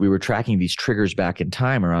 And we were tracking these triggers back in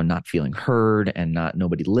time around not feeling heard and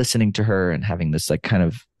nobody listening to her and having this like kind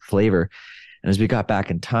of flavor. And as we got back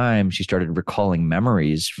in time, she started recalling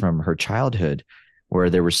memories from her childhood where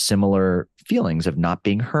there were similar feelings of not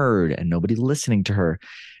being heard and nobody listening to her.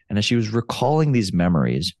 And as she was recalling these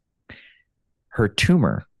memories, her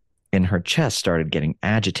tumor in her chest started getting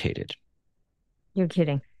agitated. You're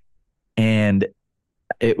kidding. And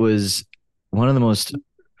it was one of the most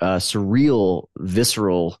surreal,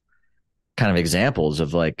 visceral kind of examples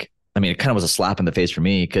of like, I mean, it kind of was a slap in the face for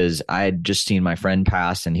me because I had just seen my friend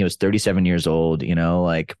pass and he was 37 years old,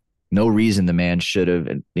 like no reason the man should have,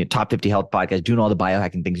 the top 50 health podcast, doing all the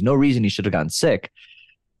biohacking things, no reason he should have gotten sick.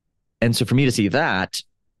 And so for me to see that,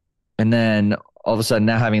 and then all of a sudden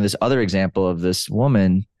now having this other example of this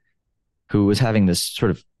woman who was having this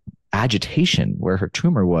sort of agitation where her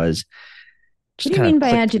tumor was. What do you mean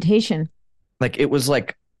by agitation? Like it was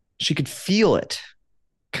like she could feel it,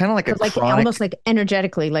 kind of like a like chronic, almost like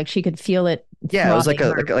energetically, like she could feel it. Yeah, it was like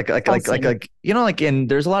and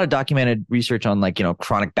there's a lot of documented research on like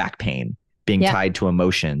chronic back pain, being Yeah. tied to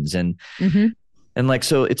emotions. And Mm-hmm. and like,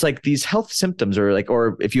 so it's like these health symptoms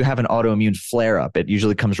or if you have an autoimmune flare up, it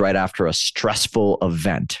usually comes right after a stressful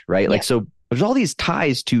event, right? Yeah. Like, so there's all these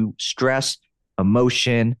ties to stress,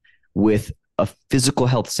 emotion with a physical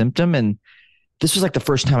health symptom. And this was like the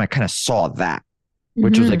first time I kind of saw that,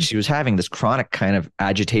 which was like, she was having this chronic kind of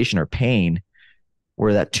agitation or pain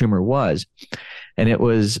where that tumor was. And it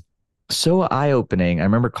was so eye-opening. I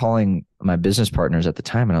remember calling my business partners at the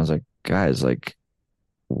time and I was like, guys, like,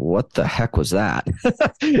 what the heck was that?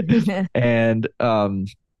 And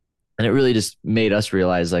it really just made us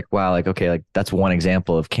realize, like, wow, like, okay, like that's one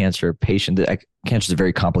example of cancer patient. Cancer is a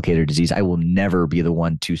very complicated disease. I will never be the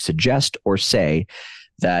one to suggest or say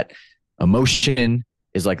that emotion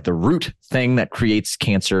is like the root thing that creates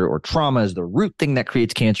cancer, or trauma is the root thing that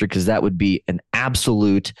creates cancer, because that would be an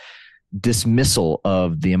absolute dismissal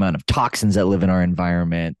of the amount of toxins that live in our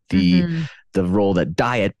environment, the role that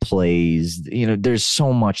diet plays. There's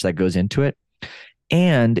so much that goes into it.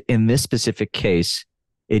 And in this specific case,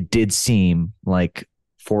 it did seem like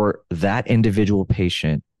for that individual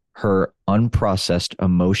patient, her unprocessed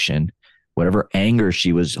emotion, whatever anger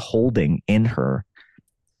she was holding in her,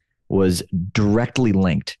 was directly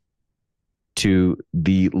linked to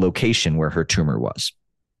the location where her tumor was.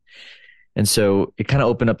 And so it kind of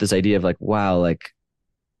opened up this idea of like, wow, like,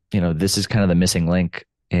 this is kind of the missing link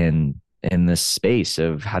in this space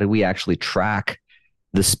of how do we actually track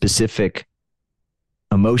the specific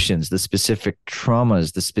emotions, the specific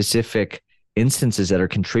traumas, the specific instances that are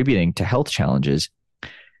contributing to health challenges.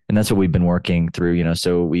 And that's what we've been working through,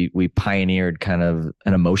 so we pioneered kind of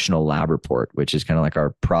an emotional lab report, which is kind of like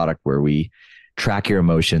our product where we track your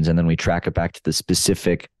emotions and then we track it back to the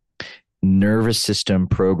specific nervous system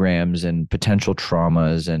programs and potential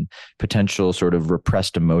traumas and potential sort of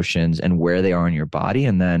repressed emotions and where they are in your body.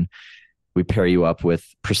 And then we pair you up with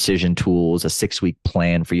precision tools, a 6-week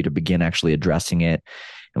plan for you to begin actually addressing it.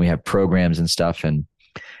 And we have programs and stuff. And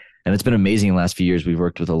it's been amazing in the last few years. We've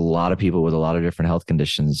worked with a lot of people with a lot of different health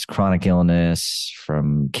conditions, chronic illness,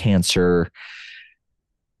 from cancer,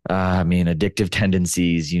 addictive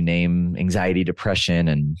tendencies, you name, anxiety, depression.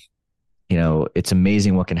 And, it's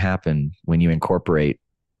amazing what can happen when you incorporate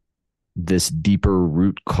this deeper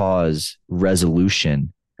root cause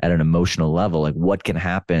resolution at an emotional level. Like, what can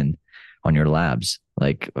happen on your labs?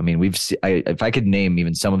 Like, if I could name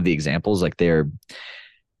even some of the examples, like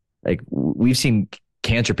we've seen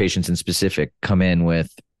cancer patients in specific come in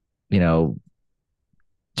with,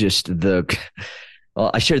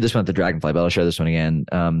 I shared this one at the Dragonfly, but I'll share this one again.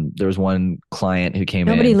 There was one client who came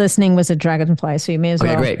in. Nobody listening was a Dragonfly, so you may as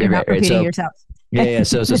well. Great. Repeating yourself. Yeah.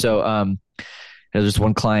 So there's just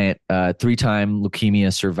one client, 3-time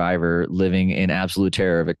leukemia survivor, living in absolute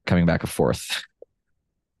terror of it coming back a fourth.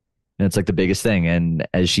 And it's like the biggest thing. And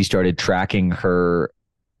as she started tracking her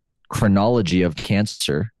chronology of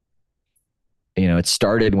cancer, it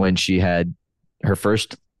started when she had her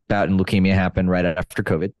first bout in leukemia happened right after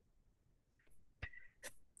COVID.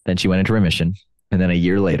 Then she went into remission. And then a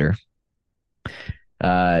year later,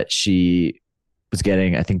 she was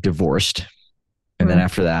getting, I think, divorced. And then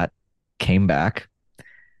after that, came back.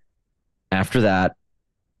 After that,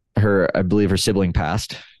 I believe her sibling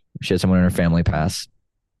passed. She had someone in her family pass.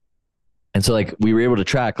 And so like we were able to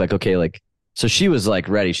track like, okay, like, so she was like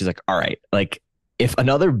ready. She's like, all right, like if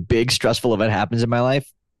another big stressful event happens in my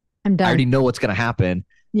life, I'm done. I already know what's going to happen.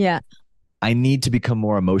 Yeah. I need to become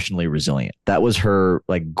more emotionally resilient. That was her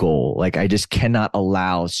like goal. Like, I just cannot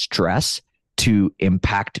allow stress to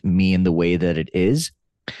impact me in the way that it is.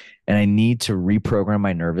 And I need to reprogram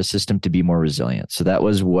my nervous system to be more resilient. So that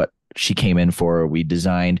was what she came in for. We did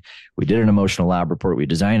an emotional lab report. We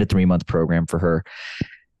designed a 3-month program for her.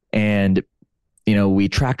 And, we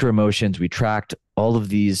tracked her emotions. We tracked all of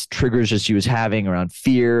these triggers that she was having around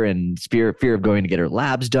fear and fear of going to get her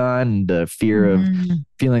labs done, the fear of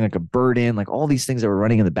feeling like a burden, like all these things that were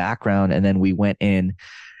running in the background. And then we went in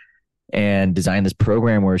and designed this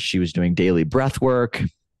program where she was doing daily breath work.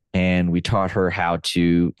 And we taught her how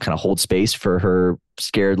to kind of hold space for her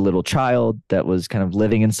scared little child that was kind of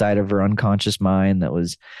living inside of her unconscious mind, that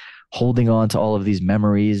was holding on to all of these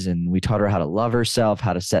memories. And we taught her how to love herself,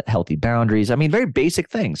 how to set healthy boundaries. Very very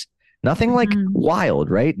things. Nothing like wild,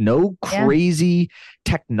 right? No crazy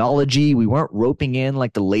technology. We weren't roping in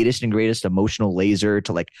like the latest and greatest emotional laser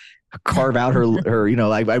to like carve out her we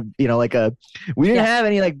didn't have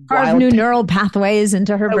any like carve new neural pathways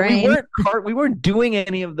into her brain. We weren't doing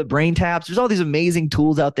any of the brain taps. There's all these amazing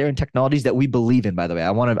tools out there and technologies that we believe in, by the way.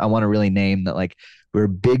 I want to really name that, like, we're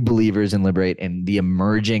big believers in Liberate and the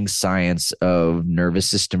emerging science of nervous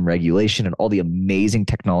system regulation and all the amazing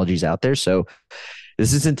technologies out there. So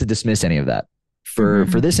This isn't to dismiss any of that. For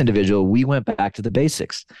this individual, we went back to the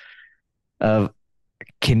basics of,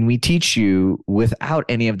 can we teach you without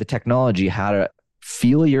any of the technology how to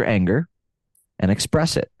feel your anger and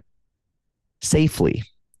express it safely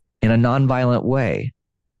in a nonviolent way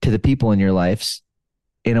to the people in your lives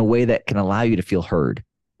in a way that can allow you to feel heard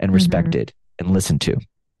and respected and listened to?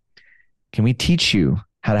 Can we teach you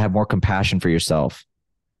how to have more compassion for yourself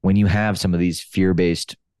when you have some of these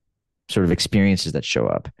fear-based sort of experiences that show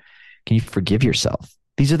up? Can you forgive yourself?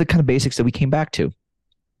 These are the kind of basics that we came back to.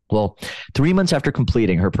 Well, 3 months after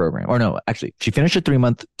completing her program, or no, actually, she finished a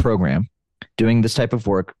 3-month program doing this type of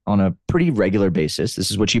work on a pretty regular basis. This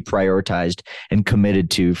is what she prioritized and committed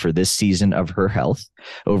to for this season of her health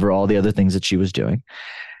over all the other things that she was doing.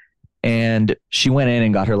 And she went in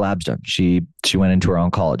and got her labs done. She went into her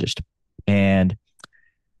oncologist. And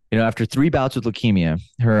after 3 bouts with leukemia,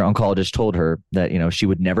 her oncologist told her that, she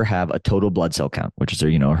would never have a total blood cell count, which is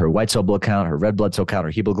her white cell blood count, her red blood cell count,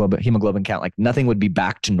 her hemoglobin count. Like, nothing would be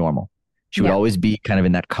back to normal. She would always be kind of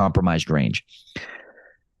in that compromised range.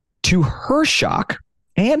 To her shock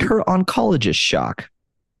and her oncologist's shock,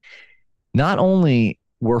 not only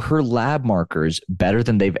were her lab markers better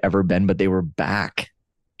than they've ever been, but they were back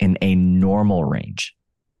in a normal range.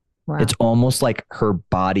 Wow. It's almost like her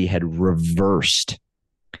body had reversed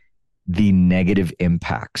the negative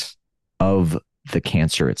impacts of the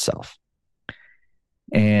cancer itself.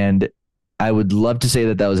 And I would love to say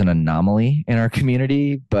that that was an anomaly in our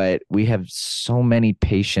community, but we have so many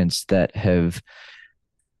patients that have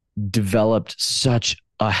developed such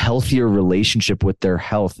a healthier relationship with their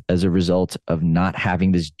health as a result of not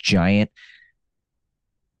having this giant,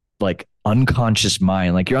 like, unconscious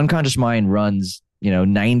mind. Like, your unconscious mind runs,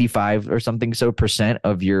 95 or something %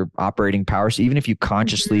 of your operating power. So even if you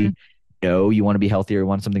consciously know you want to be healthier,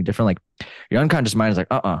 want something different, like, your unconscious mind is like,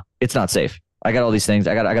 it's not safe. I got all these things.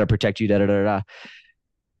 I got to protect you.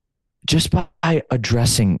 Just by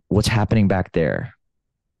addressing what's happening back there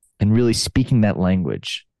and really speaking that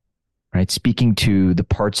language, right? Speaking to the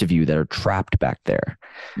parts of you that are trapped back there.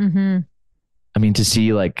 I mean, to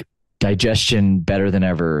see, like, digestion better than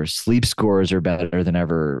ever, sleep scores are better than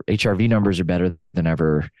ever, HRV numbers are better than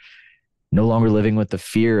ever, no longer living with the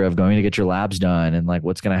fear of going to get your labs done and, like,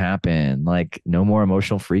 what's going to happen, like, no more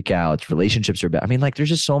emotional freakouts, relationships are better. I mean, like, there's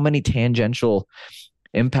just so many tangential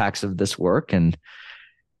impacts of this work. And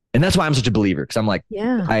that's why I'm such a believer, because I'm like,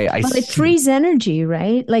 it frees energy,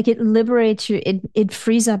 right? Like, it liberates you. It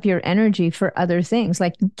frees up your energy for other things,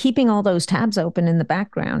 like keeping all those tabs open in the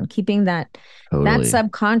background, keeping that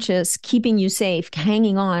subconscious, keeping you safe,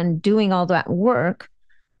 hanging on, doing all that work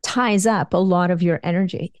ties up a lot of your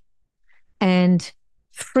energy, and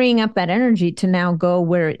freeing up that energy to now go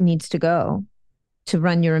where it needs to go, to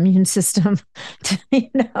run your immune system, to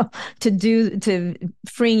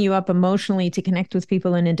freeing you up emotionally to connect with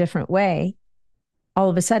people in a different way. All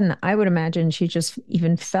of a sudden, I would imagine she just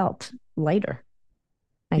even felt lighter,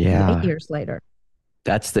 like 8 years later.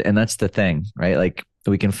 That's the thing, right? Like,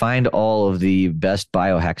 we can find all of the best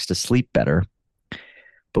biohacks to sleep better,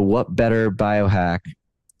 but what better biohack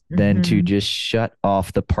than to just shut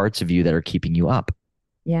off the parts of you that are keeping you up?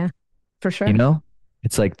 Yeah, for sure.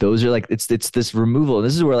 It's like, those are like, it's this removal.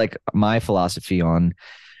 This is where, like, my philosophy on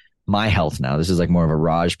my health now, this is like more of a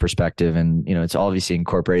Raj perspective, and, it's obviously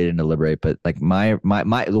incorporated into Liberate, but, like, my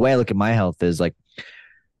the way I look at my health is like,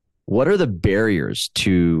 what are the barriers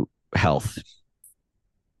to health?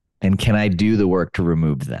 And can I do the work to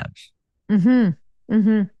remove them?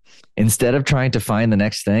 Instead of trying to find the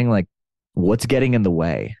next thing, like, what's getting in the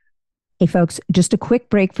way? Hey, folks, just a quick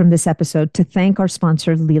break from this episode to thank our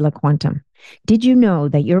sponsor, Lila Quantum. Did you know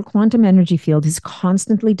that your quantum energy field is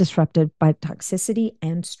constantly disrupted by toxicity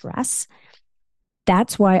and stress?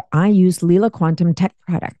 That's why I use Lila Quantum tech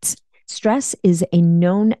products. Stress is a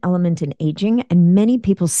known element in aging, and many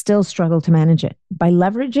people still struggle to manage it. By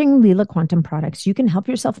leveraging Lila Quantum products, you can help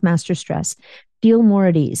yourself master stress, feel more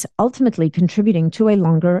at ease, ultimately contributing to a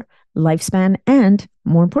longer lifespan and,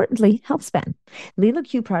 more importantly, health span. Lila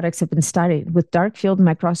Q products have been studied with dark field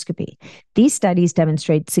microscopy. These studies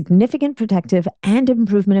demonstrate significant protective and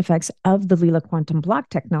improvement effects of the Lila Quantum block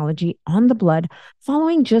technology on the blood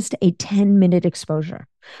following just a 10-minute exposure.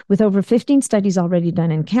 With over 15 studies already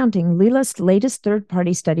done and counting, Lila's latest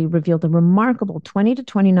third-party study revealed a remarkable 20 to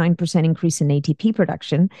 29% increase in ATP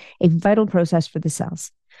production, a vital process for the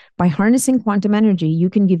cells. By harnessing quantum energy, you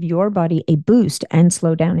can give your body a boost and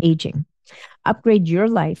slow down aging. Upgrade your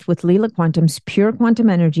life with Lila Quantum's pure quantum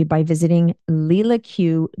energy by visiting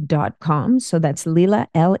lilaq.com. So that's Lila,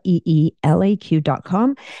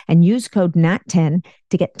 LEELAQ.com, and use code NAT10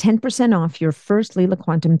 to get 10% off your first Lila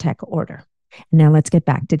Quantum Tech order. Now let's get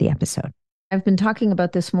back to the episode. I've been talking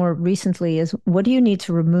about this more recently is what do you need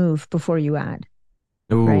to remove before you add?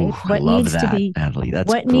 Ooh, Right? I love that, Natalie. That's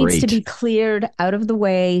what great. needs to be cleared out of the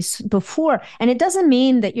way before. And it doesn't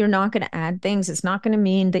mean that you're not going to add things. It's not going to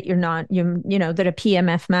mean that that a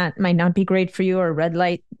PMF mat might not be great for you or a red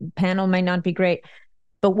light panel might not be great.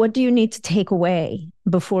 But what do you need to take away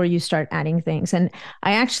before you start adding things? And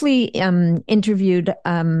I actually interviewed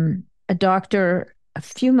a doctor a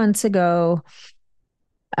few months ago.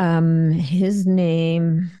 His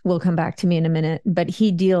name will come back to me in a minute, but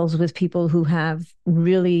he deals with people who have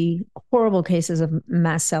really horrible cases of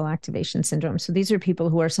mast cell activation syndrome. So these are people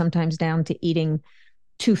who are sometimes down to eating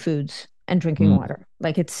 2 foods and drinking water.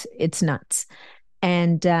 Like it's nuts.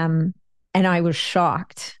 And I was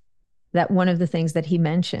shocked that one of the things that he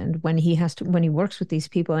mentioned when he works with these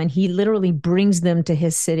people, and he literally brings them to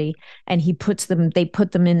his city and they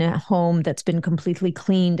put them in a home that's been completely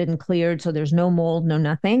cleaned and cleared. So there's no mold, no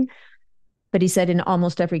nothing. But he said in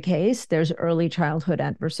almost every case, there's early childhood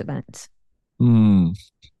adverse events,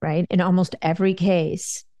 right? In almost every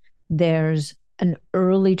case, there's an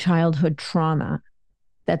early childhood trauma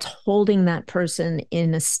that's holding that person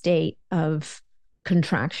in a state of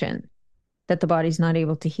contraction that the body's not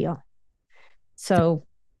able to heal. So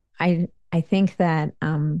I think that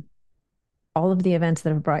all of the events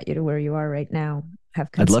that have brought you to where you are right now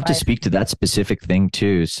have conspired. I'd love to speak to that specific thing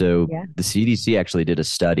too. So the CDC actually did a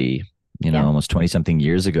study, almost 20 something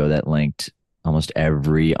years ago that linked almost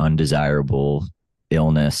every undesirable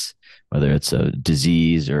illness, whether it's a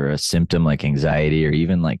disease or a symptom like anxiety or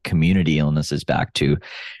even like community illnesses, back to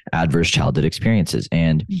adverse childhood experiences.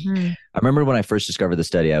 And I remember when I first discovered the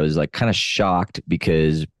study, I was like kind of shocked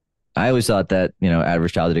because I always thought that,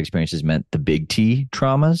 adverse childhood experiences meant the big T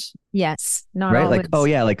traumas. Yes. Not right. always. Like, oh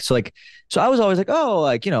yeah. So I was always like, oh,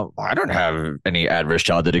 I don't have any adverse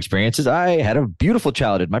childhood experiences. I had a beautiful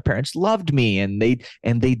childhood. My parents loved me and they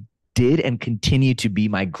did and continue to be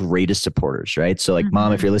my greatest supporters. Right. So like,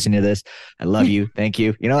 Mom, if you're listening to this, I love you. Thank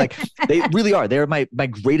you. They really are. They're my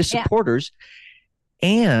greatest supporters,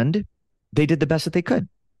 and they did the best that they could.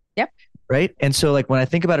 Yep. Right. And so like, when I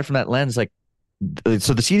think about it from that lens, like,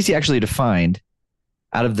 so the CDC actually defined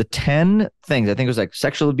out of the 10 things, I think it was like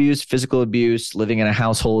sexual abuse, physical abuse, living in a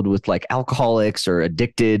household with like alcoholics or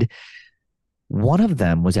addicted. One of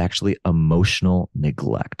them was actually emotional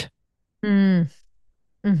neglect. And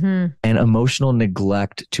emotional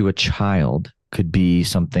neglect to a child could be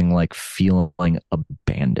something like feeling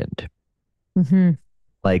abandoned.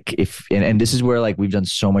 Like and this is where like we've done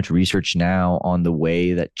so much research now on the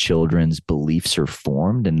way that children's beliefs are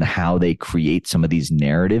formed and how they create some of these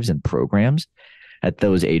narratives and programs at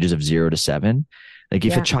those ages of 0 to 7. Like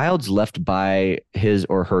if a child's left by his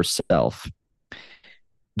or herself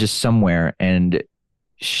just somewhere and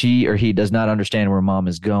she or he does not understand where mom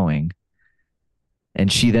is going,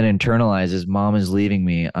 and she then internalizes, mom is leaving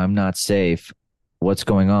me, I'm not safe, what's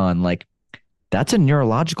going on? Like that's a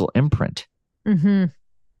neurological imprint.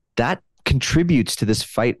 That contributes to this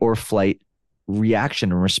fight or flight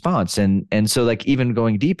reaction and response. And so like even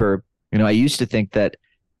going deeper, I used to think that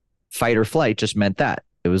fight or flight just meant that.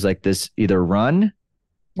 It was like this either run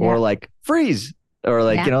or like freeze or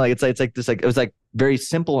like, it's like this, like, it was like very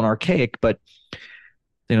simple and archaic, but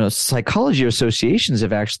psychology associations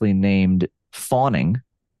have actually named fawning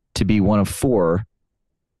to be one of 4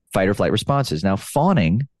 fight or flight responses. Now,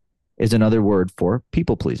 fawning is another word for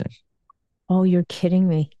people pleasing. Oh, you're kidding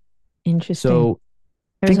me. Interesting. So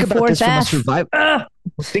think about this from a survival.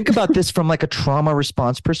 Think about this from like a trauma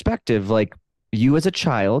response perspective. Like you as a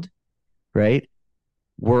child, right,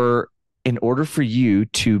 were, in order for you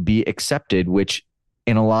to be accepted, which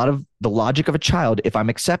in a lot of the logic of a child, if I'm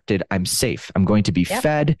accepted, I'm safe. I'm going to be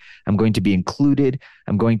fed. I'm going to be included.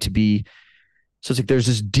 I'm going to be. So it's like there's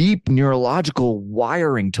this deep neurological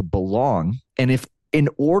wiring to belong. And if in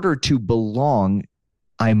order to belong,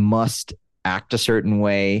 I must act a certain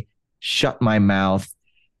way, shut my mouth.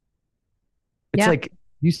 It's like,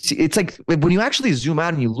 you see, it's like when you actually zoom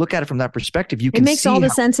out and you look at it from that perspective, you can see. It makes all the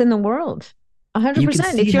sense in the world.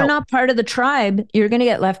 100%. If you're not part of the tribe, you're going to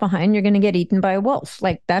get left behind. You're going to get eaten by a wolf.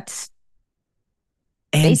 Like that's.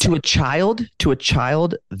 And basic. to a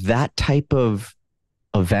child, that type of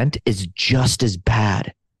event is just as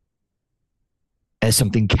bad as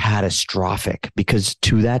something catastrophic, because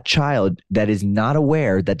to that child that is not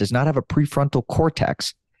aware, that does not have a prefrontal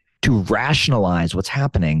cortex to rationalize what's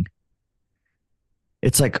happening,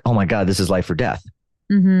 it's like, oh my God, this is life or death.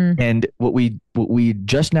 And what we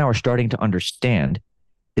just now are starting to understand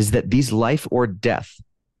is that these life or death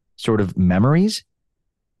sort of memories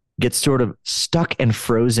get sort of stuck and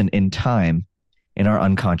frozen in time in our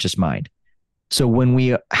unconscious mind. So when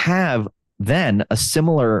we have then a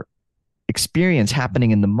similar experience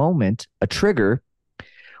happening in the moment, a trigger,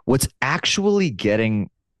 what's actually getting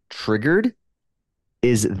triggered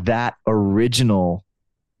is that original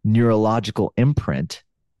neurological imprint.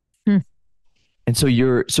 Hmm. And so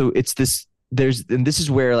it's this, and this is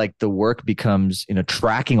where like the work becomes,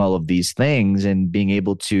 tracking all of these things and being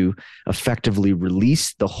able to effectively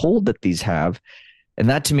release the hold that these have. And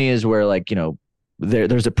that to me is where like,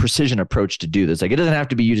 there's a precision approach to do this. Like, it doesn't have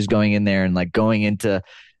to be you just going in there and like going into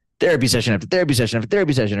therapy session after therapy session after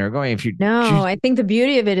therapy session, or going, if you No, I think the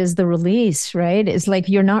beauty of it is the release, right? It's like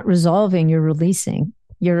you're not resolving, you're releasing,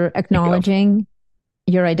 you're acknowledging,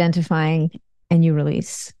 you're identifying, and you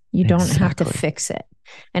release. You don't have to fix it.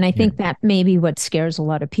 And I think that maybe what scares a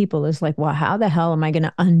lot of people is like, well, how the hell am I going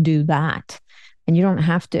to undo that? And you don't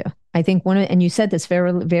have to. I think and you said this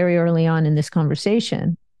very, very early on in this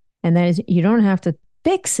conversation, and that is, you don't have to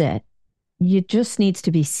fix it. It just needs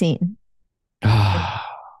to be seen.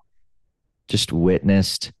 Just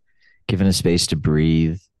witnessed, given a space to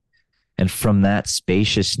breathe. And from that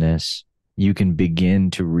spaciousness, you can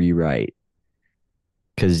begin to rewrite.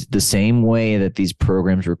 Because the same way that these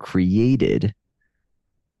programs were created,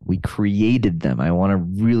 we created them. I want to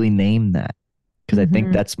really name that, because I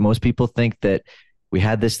think that's, most people think that we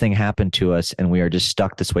had this thing happen to us and we are just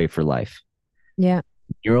stuck this way for life. Yeah.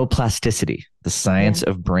 Neuroplasticity, the science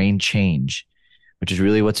of brain change, which is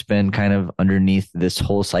really what's been kind of underneath this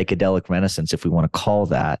whole psychedelic renaissance, if we want to call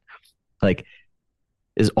that, like,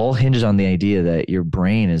 is all hinges on the idea that your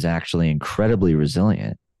brain is actually incredibly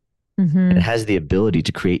resilient. And it has the ability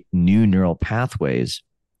to create new neural pathways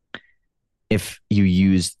if you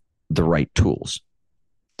use the right tools.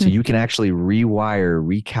 So you can actually rewire,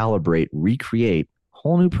 recalibrate, recreate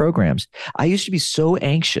whole new programs. I used to be so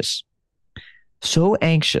anxious.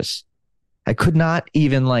 I could not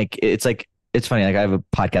even it's funny. Like, I have a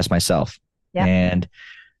podcast myself and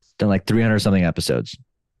done like 300 something episodes.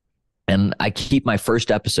 And I keep my first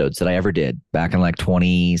episodes that I ever did back in like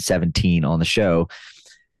 2017 on the show,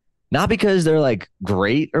 not because they're like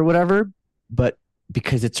great or whatever, but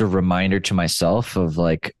because it's a reminder to myself of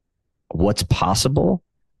like what's possible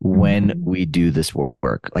when we do this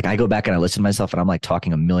work. Like, I go back and I listen to myself and I'm like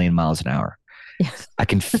talking a million miles an hour. Yes. I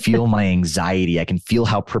can feel my anxiety. I can feel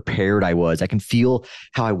how prepared I was. I can feel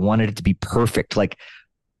how I wanted it to be perfect. Like,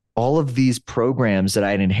 all of these programs that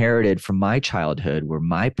I had inherited from my childhood, where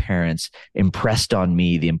my parents impressed on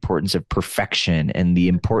me the importance of perfection and the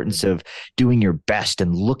importance of doing your best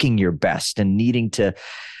and looking your best and needing to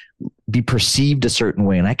be perceived a certain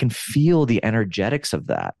way. And I can feel the energetics of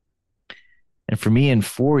that. And for me, in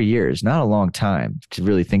 4 years, not a long time to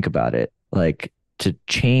really think about it, like, to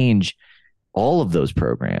change all of those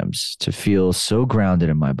programs, to feel so grounded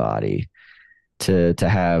in my body, to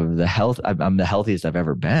have the health, I'm the healthiest I've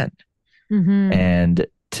ever been. And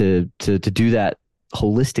to do that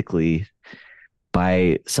holistically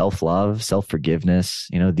by self-love, self-forgiveness,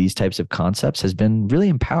 these types of concepts has been really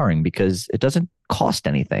empowering, because it doesn't cost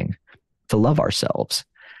anything to love ourselves.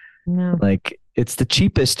 No. Like, it's the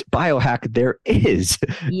cheapest biohack there is.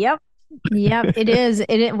 Yep, it is.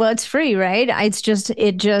 Well, it's free, right?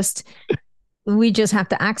 We just have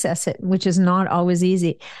to access it, which is not always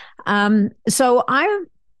easy. So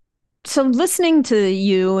listening to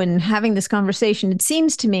you and having this conversation, it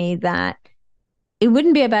seems to me that it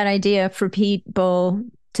wouldn't be a bad idea for people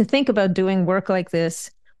to think about doing work like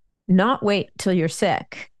this, not wait till you're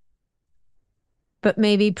sick, but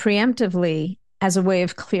maybe preemptively, as a way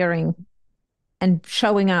of clearing and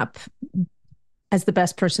showing up as the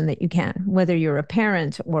best person that you can, whether you're a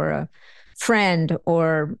parent or a friend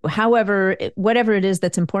or whatever it is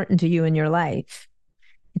that's important to you in your life.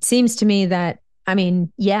 It seems to me that,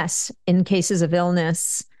 yes, in cases of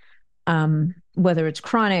illness, whether it's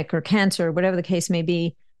chronic or cancer, whatever the case may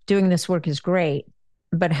be, doing this work is great.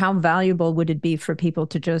 But how valuable would it be for people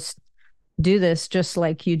to just do this, just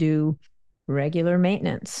like you do regular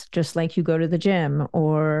maintenance, just like you go to the gym,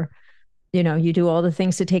 or, you do all the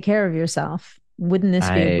things to take care of yourself? Wouldn't this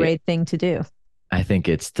be a great thing to do? I think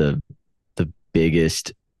it's the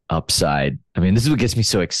biggest upside. This is what gets me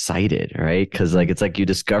so excited, right? Because it's like you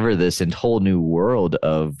discover this whole new world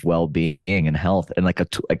of well-being and health, and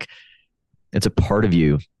it's a part of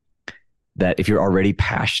you that, if you're already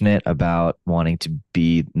passionate about wanting to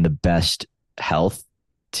be in the best health,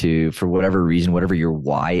 for whatever reason, whatever your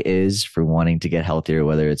why is for wanting to get healthier,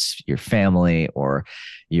 whether it's your family or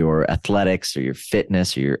your athletics or your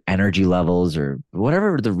fitness or your energy levels or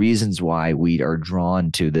whatever the reasons why we are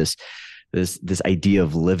drawn to this this idea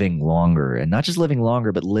of living longer, and not just living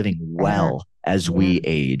longer, but living well as we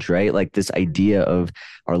age, right? Like this idea of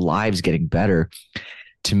our lives getting better.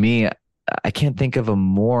 To me, I can't think of a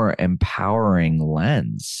more empowering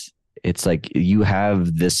lens. It's like you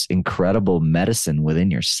have this incredible medicine within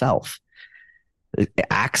yourself,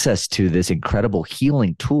 access to this incredible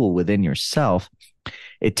healing tool within yourself.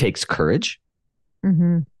 It takes courage.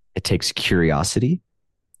 It takes curiosity.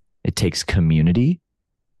 It takes community,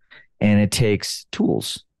 and it takes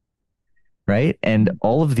tools, right? And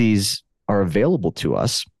all of these are available to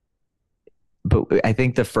us. But I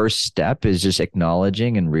think the first step is just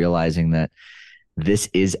acknowledging and realizing that this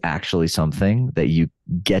is actually something that you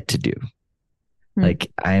get to do.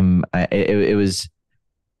 Like it was,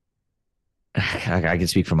 I can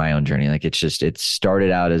speak from my own journey. Like it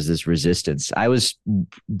started out as this resistance. I was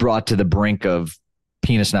brought to the brink of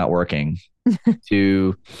penis not working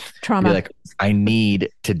to trauma. Be like, I need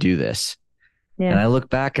to do this. And I look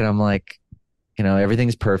back and I'm like,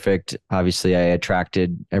 everything's perfect. Obviously, I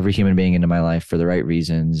attracted every human being into my life for the right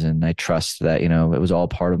reasons. And I trust that, it was all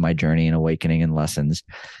part of my journey and awakening and lessons.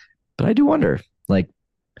 But I do wonder, like,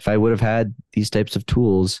 if I would have had these types of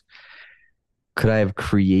tools, could I have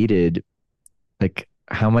created, like,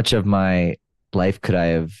 how much of my life could I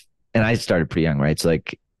have? And I started pretty young, right? So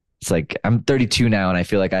it's like I'm 32 now, and I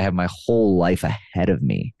feel like I have my whole life ahead of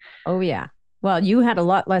me. Oh, yeah. Well, you had a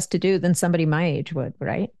lot less to do than somebody my age would,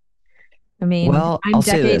 right? I mean, I'm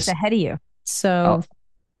decades ahead of you. So,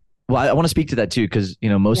 I want to speak to that too, because,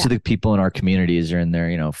 most of the people in our communities are in their,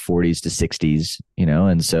 40s to 60s,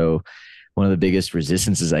 and so one of the biggest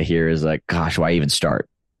resistances I hear is like, gosh, why even start?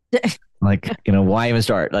 Like, why even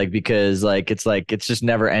start? Like, because it's just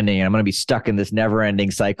never ending. And I'm going to be stuck in this never ending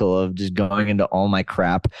cycle of just going into all my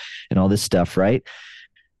crap and all this stuff. Right.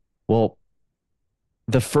 Well,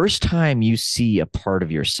 the first time you see a part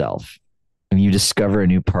of yourself and you discover a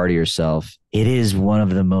new part of yourself, it is one of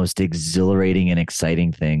the most exhilarating and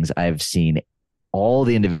exciting things I've seen all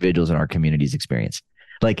the individuals in our communities experience.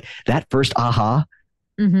 Like that first aha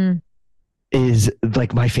is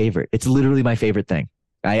like my favorite. It's literally my favorite thing.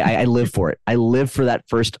 I live for it. I live for that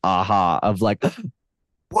first aha of like,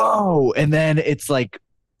 whoa. And then it's like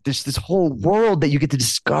this whole world that you get to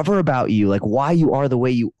discover about you, like why you are the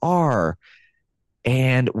way you are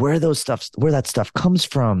and where that stuff comes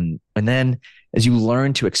from. And then as you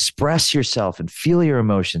learn to express yourself and feel your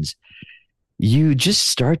emotions, you just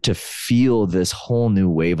start to feel this whole new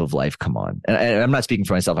wave of life come on. And I'm not speaking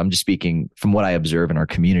for myself. I'm just speaking from what I observe in our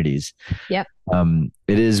communities. Yep.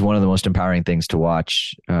 It is one of the most empowering things to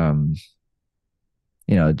watch.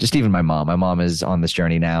 Just even my mom. My mom is on this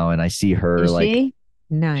journey now, and I see her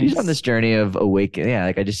Nice. She's on this journey of awakening. Yeah,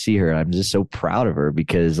 like I just see her. I'm just so proud of her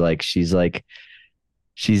because she's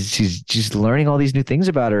learning all these new things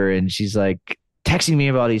about her, and she's like texting me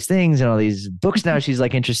about these things and all these books now she's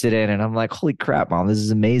like interested in. And I'm like, holy crap, Mom, this is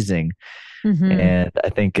amazing. And I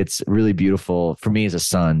think it's really beautiful for me as a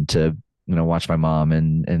son to, watch my mom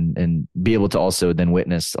and be able to also then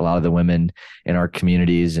witness a lot of the women in our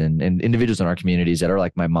communities and individuals in our communities that are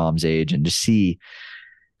like my mom's age, and just see,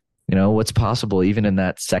 what's possible even in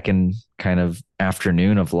that second kind of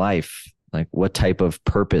afternoon of life, like what type of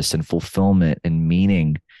purpose and fulfillment and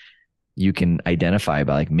meaning you can identify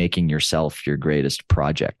by like making yourself your greatest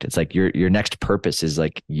project. It's like your next purpose is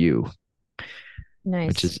like you. Nice.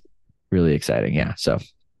 Which is really exciting. Yeah. So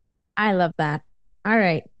I love that. All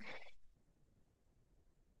right.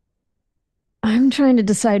 I'm trying to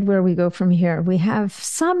decide where we go from here. We have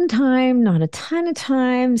some time, not a ton of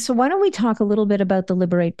time. So why don't we talk a little bit about the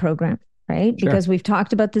Liberate program, right? Sure. Because we've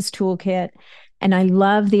talked about this toolkit, and I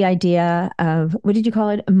love the idea of, what did you call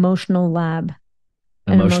it? Emotional lab.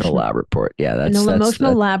 Emotional lab report. Yeah, that's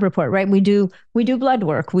emotional lab report, right? We do blood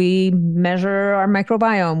work. We measure our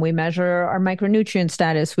microbiome. We measure our micronutrient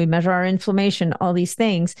status. We measure our inflammation, all these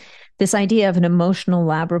things. This idea of an emotional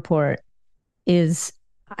lab report is,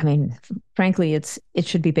 I mean, frankly, it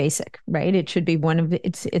should be basic, right? It should be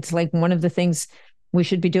it's like one of the things we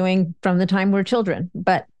should be doing from the time we're children,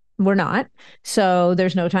 but we're not. So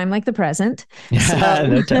there's no time like the present.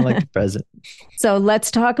 No time like the present. So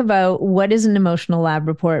let's talk about what is an emotional lab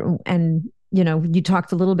report. And, you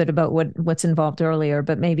talked a little bit about what's involved earlier,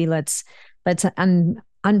 but maybe let's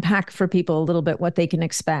unpack for people a little bit what they can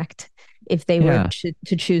expect if they were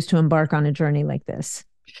to choose to embark on a journey like this.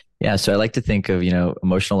 Yeah. So I like to think of,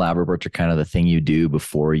 emotional lab reports are kind of the thing you do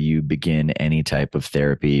before you begin any type of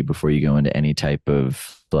therapy, before you go into any type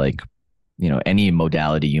of any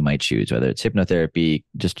modality you might choose, whether it's hypnotherapy,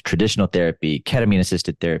 just traditional therapy, ketamine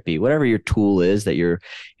assisted therapy, whatever your tool is that you're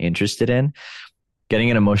interested in. getting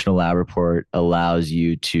an emotional lab report allows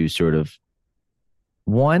you to sort of,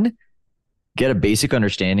 one, get a basic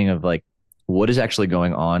understanding of like what is actually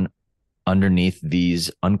going on underneath these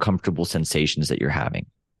uncomfortable sensations that you're having,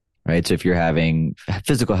 right? So if you're having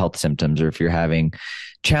physical health symptoms, or if you're having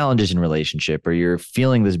challenges in relationship, or you're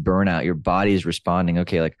feeling this burnout, your body is responding.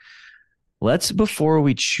 Okay, like let's, before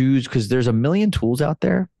we choose, because there's a million tools out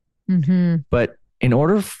there, but in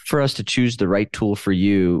order for us to choose the right tool for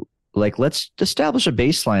you, like let's establish a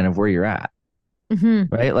baseline of where you're at,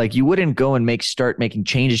 right? Like you wouldn't go and start making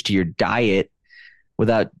changes to your diet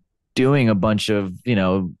without doing a bunch of,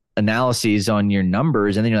 analyses on your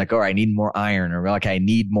numbers. And then you're like, oh, I need more iron, or like, I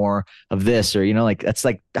need more of this, or, like, that's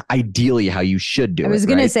like ideally how you should do it. I was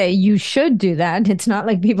going to say, you should do that. It's not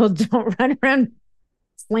like people don't run around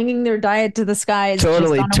slinging their diet to the sky.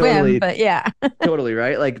 Totally. Whim, but yeah. Totally.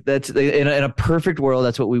 Right. Like that's in a perfect world.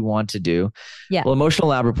 That's what we want to do. Yeah. Well, emotional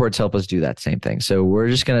lab reports help us do that same thing. So we're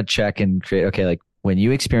just going to check and create, okay, like when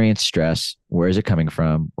you experience stress, where is it coming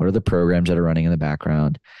from? What are the programs that are running in the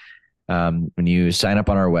background? When you sign up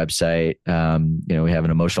on our website, we have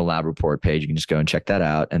an emotional lab report page. You can just go and check that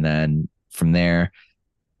out. And then from there,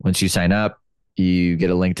 once you sign up, you get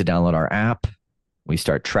a link to download our app. We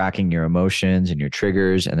start tracking your emotions and your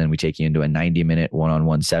triggers. And then we take you into a 90-minute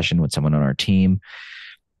one-on-one session with someone on our team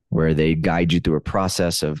where they guide you through a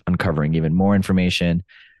process of uncovering even more information.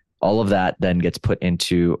 All of that then gets put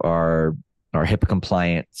into our HIPAA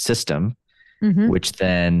compliant system, which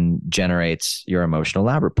then generates your emotional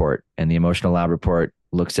lab report. And the emotional lab report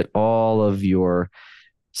looks at all of your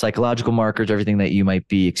psychological markers, everything that you might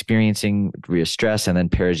be experiencing via stress, and then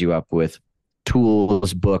pairs you up with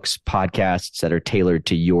tools, books, podcasts that are tailored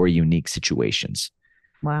to your unique situations.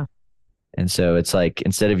 Wow. And so it's like,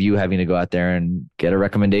 instead of you having to go out there and get a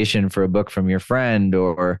recommendation for a book from your friend,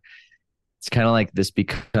 or it's kind of like this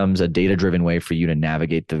becomes a data-driven way for you to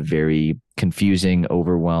navigate the very confusing,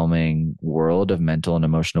 overwhelming world of mental and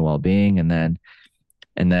emotional well-being. And then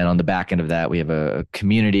on the back end of that, we have a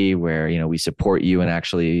community where, we support you in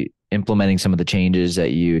actually implementing some of the changes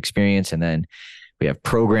that you experience. And then we have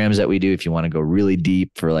programs that we do if you want to go really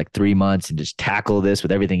deep for like 3 months and just tackle this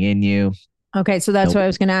with everything in you. Okay. So that's what I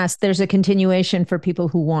was going to ask. There's a continuation for people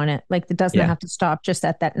who want it. Like it doesn't have to stop just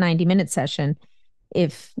at that 90-minute session.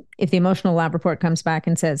 If the emotional lab report comes back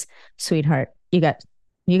and says, sweetheart, you got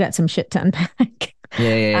some shit to unpack.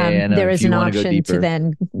 No, there is an option to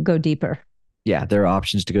then go deeper. Yeah, there are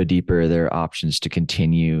options to go deeper. There are options to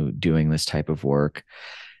continue doing this type of work.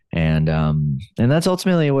 And that's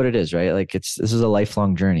ultimately what it is, right? Like this is a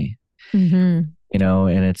lifelong journey, and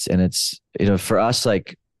it's, for us,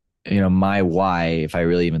 like, my why, if I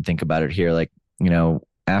really even think about it here, like,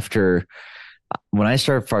 after when I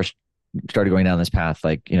started going down this path,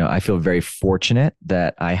 like, I feel very fortunate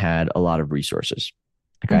that I had a lot of resources.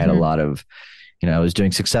 Like I had a lot of, I was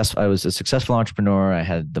a successful entrepreneur. I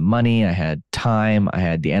had the money, I had time, I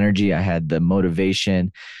had the energy, I had the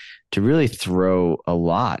motivation to really throw a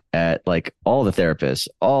lot at like all the therapists,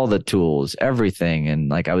 all the tools, everything. And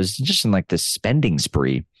like, I was just in like this spending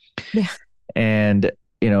spree. Yeah. And,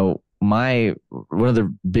 one of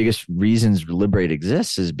the biggest reasons Liberate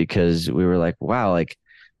exists is because we were like, wow, like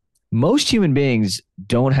most human beings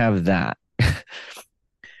don't have that.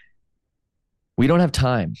 We don't have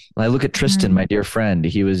time. I look at Tristan, my dear friend.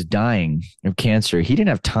 He was dying of cancer. He didn't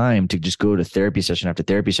have time to just go to therapy session after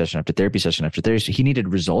therapy session after therapy session after therapy. He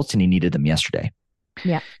needed results and he needed them yesterday.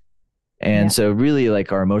 Yeah. And so really,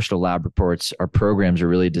 like, our emotional lab reports, our programs are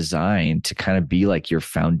really designed to kind of be like your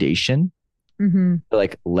foundation.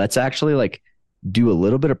 Like, let's actually like do a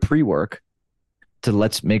little bit of pre-work to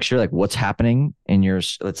let's make sure like what's happening in your,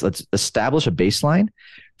 let's establish a baseline.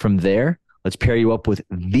 From there, let's pair you up with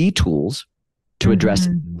the tools to address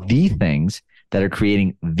the things that are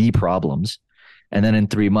creating the problems. And then in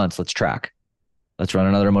 3 months, let's track. Let's run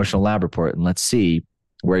another emotional lab report and let's see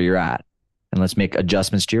where you're at. And let's make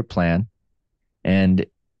adjustments to your plan. And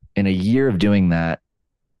in a year of doing that,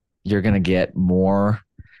 you're going to get more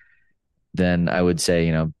than, I would say,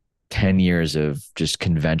 10 years of just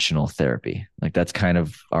conventional therapy. Like that's kind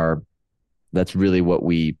of that's really what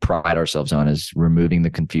we pride ourselves on, is removing the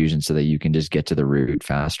confusion so that you can just get to the root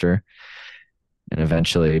faster and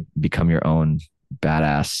eventually become your own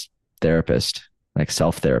badass therapist, like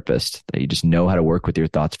self-therapist, that you just know how to work with your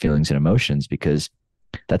thoughts, feelings, and emotions, because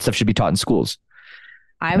that stuff should be taught in schools.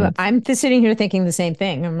 I'm sitting here thinking the same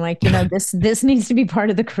thing. I'm like, this needs to be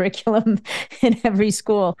part of the curriculum in every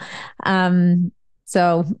school.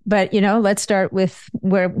 So, but let's start with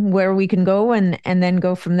where we can go and then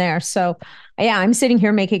go from there. So, yeah, I'm sitting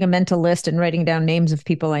here making a mental list and writing down names of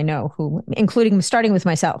people I know who, including starting with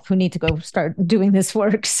myself, who need to go start doing this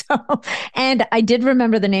work. So, and I did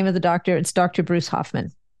remember the name of the doctor. It's Dr. Bruce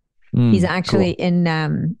Hoffman. He's actually cool.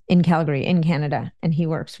 in Calgary, in Canada, and he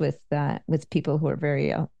works with people who are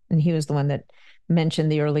very ill. And he was the one that mentioned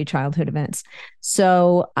the early childhood events.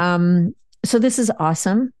 So, so this is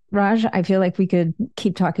awesome, Raj. I feel like we could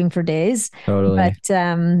keep talking for days. Totally. But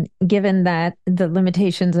given that the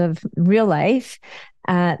limitations of real life,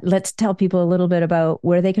 let's tell people a little bit about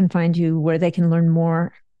where they can find you, where they can learn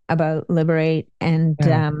more about Liberate. And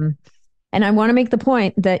and I want to make the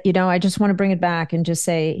point that, I just want to bring it back and just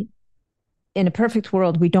say, in a perfect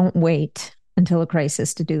world, we don't wait until a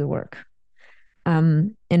crisis to do the work.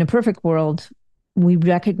 In a perfect world, we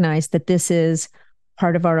recognize that this is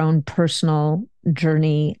part of our own personal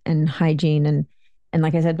journey and hygiene. And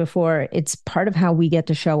like I said before, it's part of how we get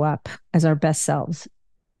to show up as our best selves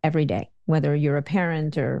every day, whether you're a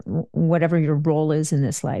parent or whatever your role is in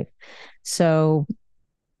this life. So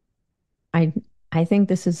I think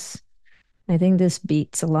this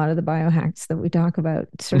beats a lot of the biohacks that we talk about,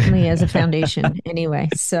 certainly as a foundation anyway.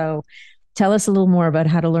 So tell us a little more about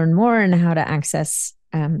how to learn more and how to access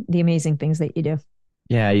the amazing things that you do.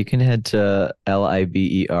 Yeah, you can head to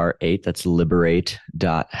LIBER8, that's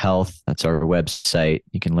liberate.health. That's our website.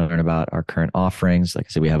 You can learn about our current offerings. Like I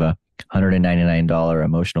said, we have a $199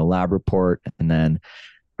 emotional lab report, and then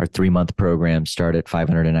our 3-month program start at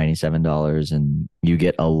 $597, and you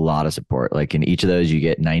get a lot of support. Like in each of those, you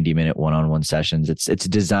get 90-minute one-on-one sessions. It's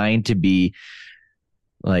designed to be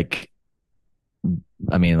like,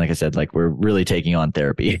 I said, like we're really taking on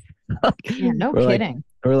therapy. Yeah, no kidding.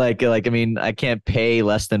 I can't pay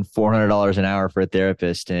less than $400 an hour for a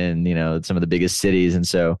therapist in, some of the biggest cities. And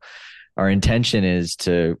so our intention is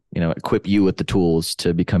to, equip you with the tools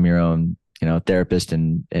to become your own, therapist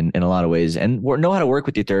in a lot of ways, and know how to work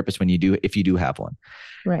with your therapist if you do have one,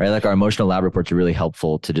 right? Like our emotional lab reports are really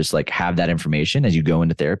helpful to just like have that information as you go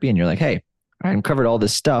into therapy, and you're like, hey, I've covered all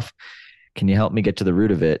this stuff. Can you help me get to the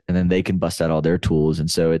root of it? And then they can bust out all their tools. And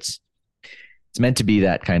so it's meant to be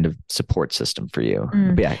that kind of support system for you.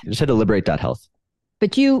 But yeah, just head to liberate.health.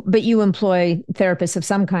 But you employ therapists of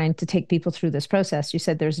some kind to take people through this process. You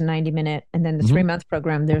said there's a 90-minute, and then the 3-month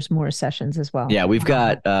program, there's more sessions as well. Yeah, we've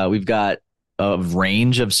got a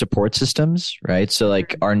range of support systems, right? So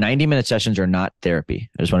like our 90-minute sessions are not therapy.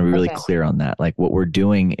 I just want to be really clear on that. Like what we're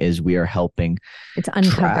doing is we are helping. It's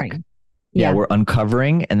uncovering. Yeah, we're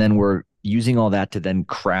uncovering, and then we're using all that to then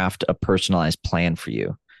craft a personalized plan for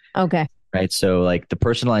you. Okay. Right. So like the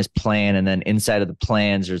personalized plan, and then inside of the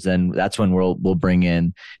plans, that's when we'll bring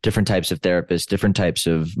in different types of therapists, different types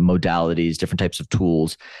of modalities, different types of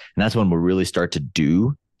tools. And that's when we'll really start to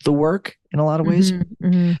do the work in a lot of ways.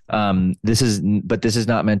 This is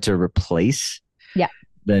not meant to replace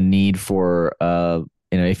the need for,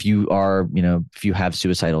 if you have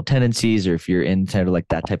suicidal tendencies, or if you're in kind of like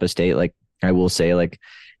that type of state, like I will say, like,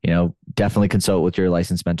 definitely consult with your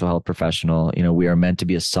licensed mental health professional. We are meant to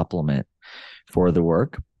be a supplement for the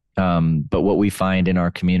work. But what we find in our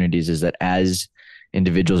communities is that as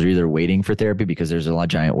individuals are either waiting for therapy because there's a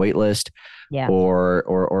giant wait list,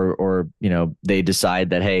 or they decide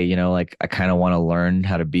that, hey, like I kind of want to learn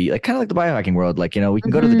how to be like kind of like the biohacking world. Like, we can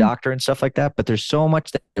go to the doctor and stuff like that, but there's so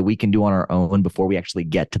much that we can do on our own before we actually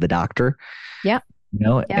get to the doctor. Yeah.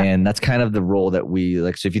 And that's kind of the role that we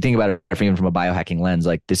like. So if you think about it from a biohacking lens,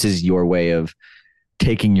 like this is your way of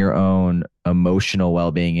taking your own emotional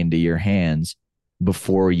well-being into your hands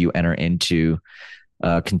before you enter into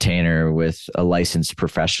a container with a licensed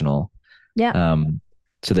professional.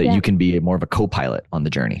 So that you can be more of a co-pilot on the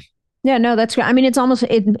journey. Yeah, no, that's great. It's almost,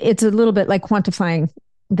 it's a little bit like quantifying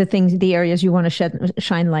the areas you want to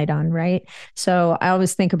shine light on, right? So I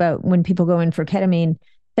always think about when people go in for ketamine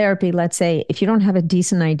therapy, let's say, if you don't have a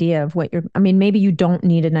decent idea of what maybe you don't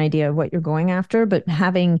need an idea of what you're going after, but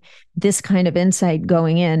having this kind of insight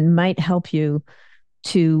going in might help you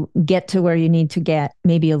to get to where you need to get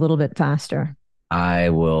maybe a little bit faster. I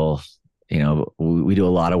will, we do a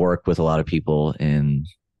lot of work with a lot of people in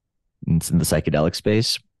the psychedelic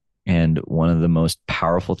space. And one of the most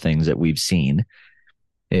powerful things that we've seen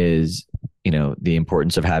is, the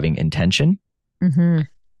importance of having intention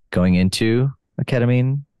going into a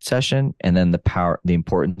ketamine session, and then the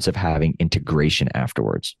importance of having integration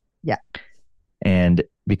afterwards. Yeah. And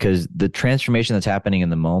because the transformation that's happening in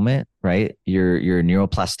the moment, right? Your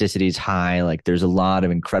neuroplasticity is high. Like there's a lot of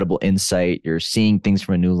incredible insight. You're seeing things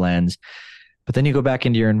from a new lens, but then you go back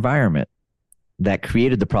into your environment that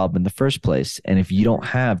created the problem in the first place. And if you don't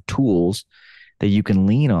have tools that you can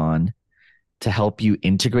lean on to help you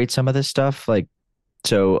integrate some of this stuff. Like,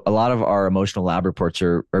 so a lot of our emotional lab reports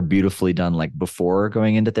are beautifully done like before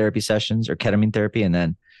going into therapy sessions or ketamine therapy, and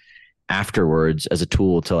then afterwards as a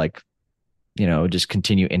tool to like, just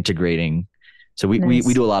continue integrating. So we do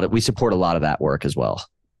we support a lot of that work as well.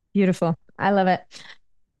 Beautiful. I love it.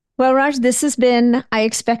 Well, Raj, this has been, I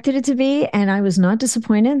expected it to be, and I was not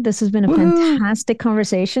disappointed. This has been a fantastic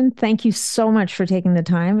conversation. Thank you so much for taking the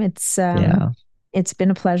time. It's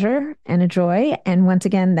been a pleasure and a joy. And once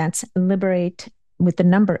again, that's Liberate with the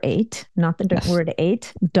number 8, not the word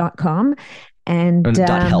 8.com. And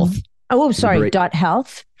 .health. Oh, sorry,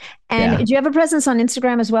 .health. And do you have a presence on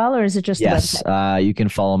Instagram as well, or is it just the website? You can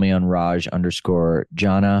follow me on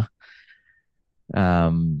Raj_Jana.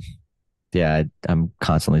 I'm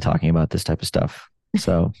constantly talking about this type of stuff.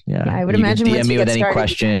 So I would imagine you can DM me with any started,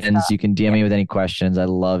 questions. You can DM me with any questions. I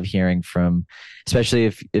love hearing from, especially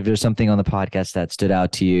if there's something on the podcast that stood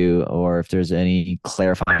out to you, or if there's any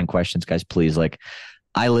clarifying questions, guys, please, like,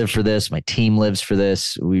 I live for this. My team lives for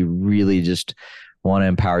this. We really just want to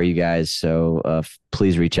empower you guys. So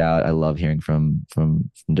please reach out. I love hearing from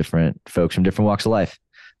different folks from different walks of life.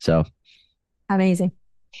 So amazing.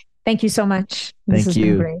 Thank you so much. This has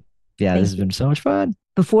been great. Yeah, this has been so much fun.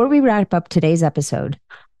 Before we wrap up today's episode,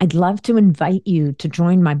 I'd love to invite you to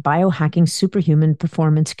join my biohacking superhuman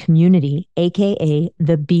performance community, aka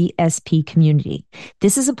the BSP community.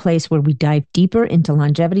 This is a place where we dive deeper into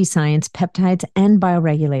longevity science, peptides, and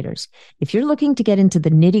bioregulators. If you're looking to get into the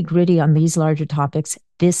nitty-gritty on these larger topics,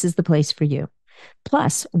 this is the place for you.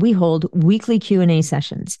 Plus, we hold weekly Q&A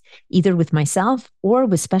sessions, either with myself or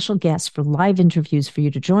with special guests for live interviews for you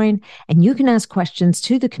to join. And you can ask questions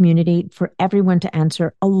to the community for everyone to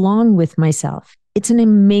answer along with myself. It's an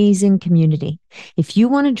amazing community. If you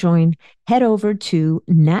want to join, head over to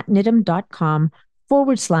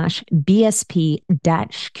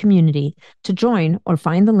natnidham.com/BSP-community to join, or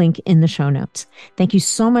find the link in the show notes. Thank you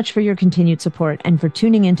so much for your continued support and for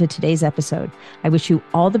tuning into today's episode. I wish you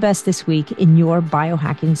all the best this week in your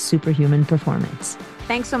biohacking superhuman performance.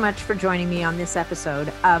 Thanks so much for joining me on this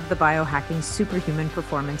episode of the Biohacking Superhuman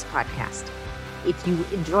Performance Podcast. If you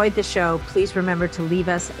enjoyed the show, please remember to leave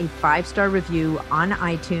us a 5-star review on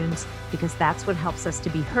iTunes, because that's what helps us to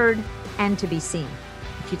be heard and to be seen.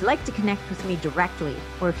 If you'd like to connect with me directly,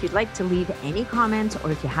 or if you'd like to leave any comments, or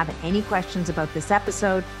if you have any questions about this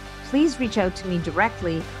episode, please reach out to me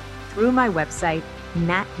directly through my website,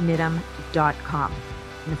 natnidham.com.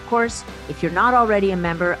 And of course, if you're not already a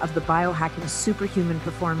member of the Biohacking Superhuman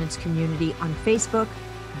Performance community on Facebook,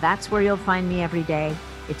 that's where you'll find me every day.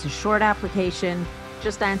 It's a short application.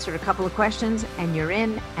 Just answer a couple of questions and you're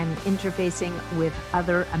in and interfacing with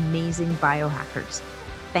other amazing biohackers.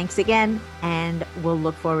 Thanks again, and we'll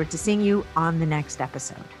look forward to seeing you on the next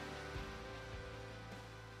episode.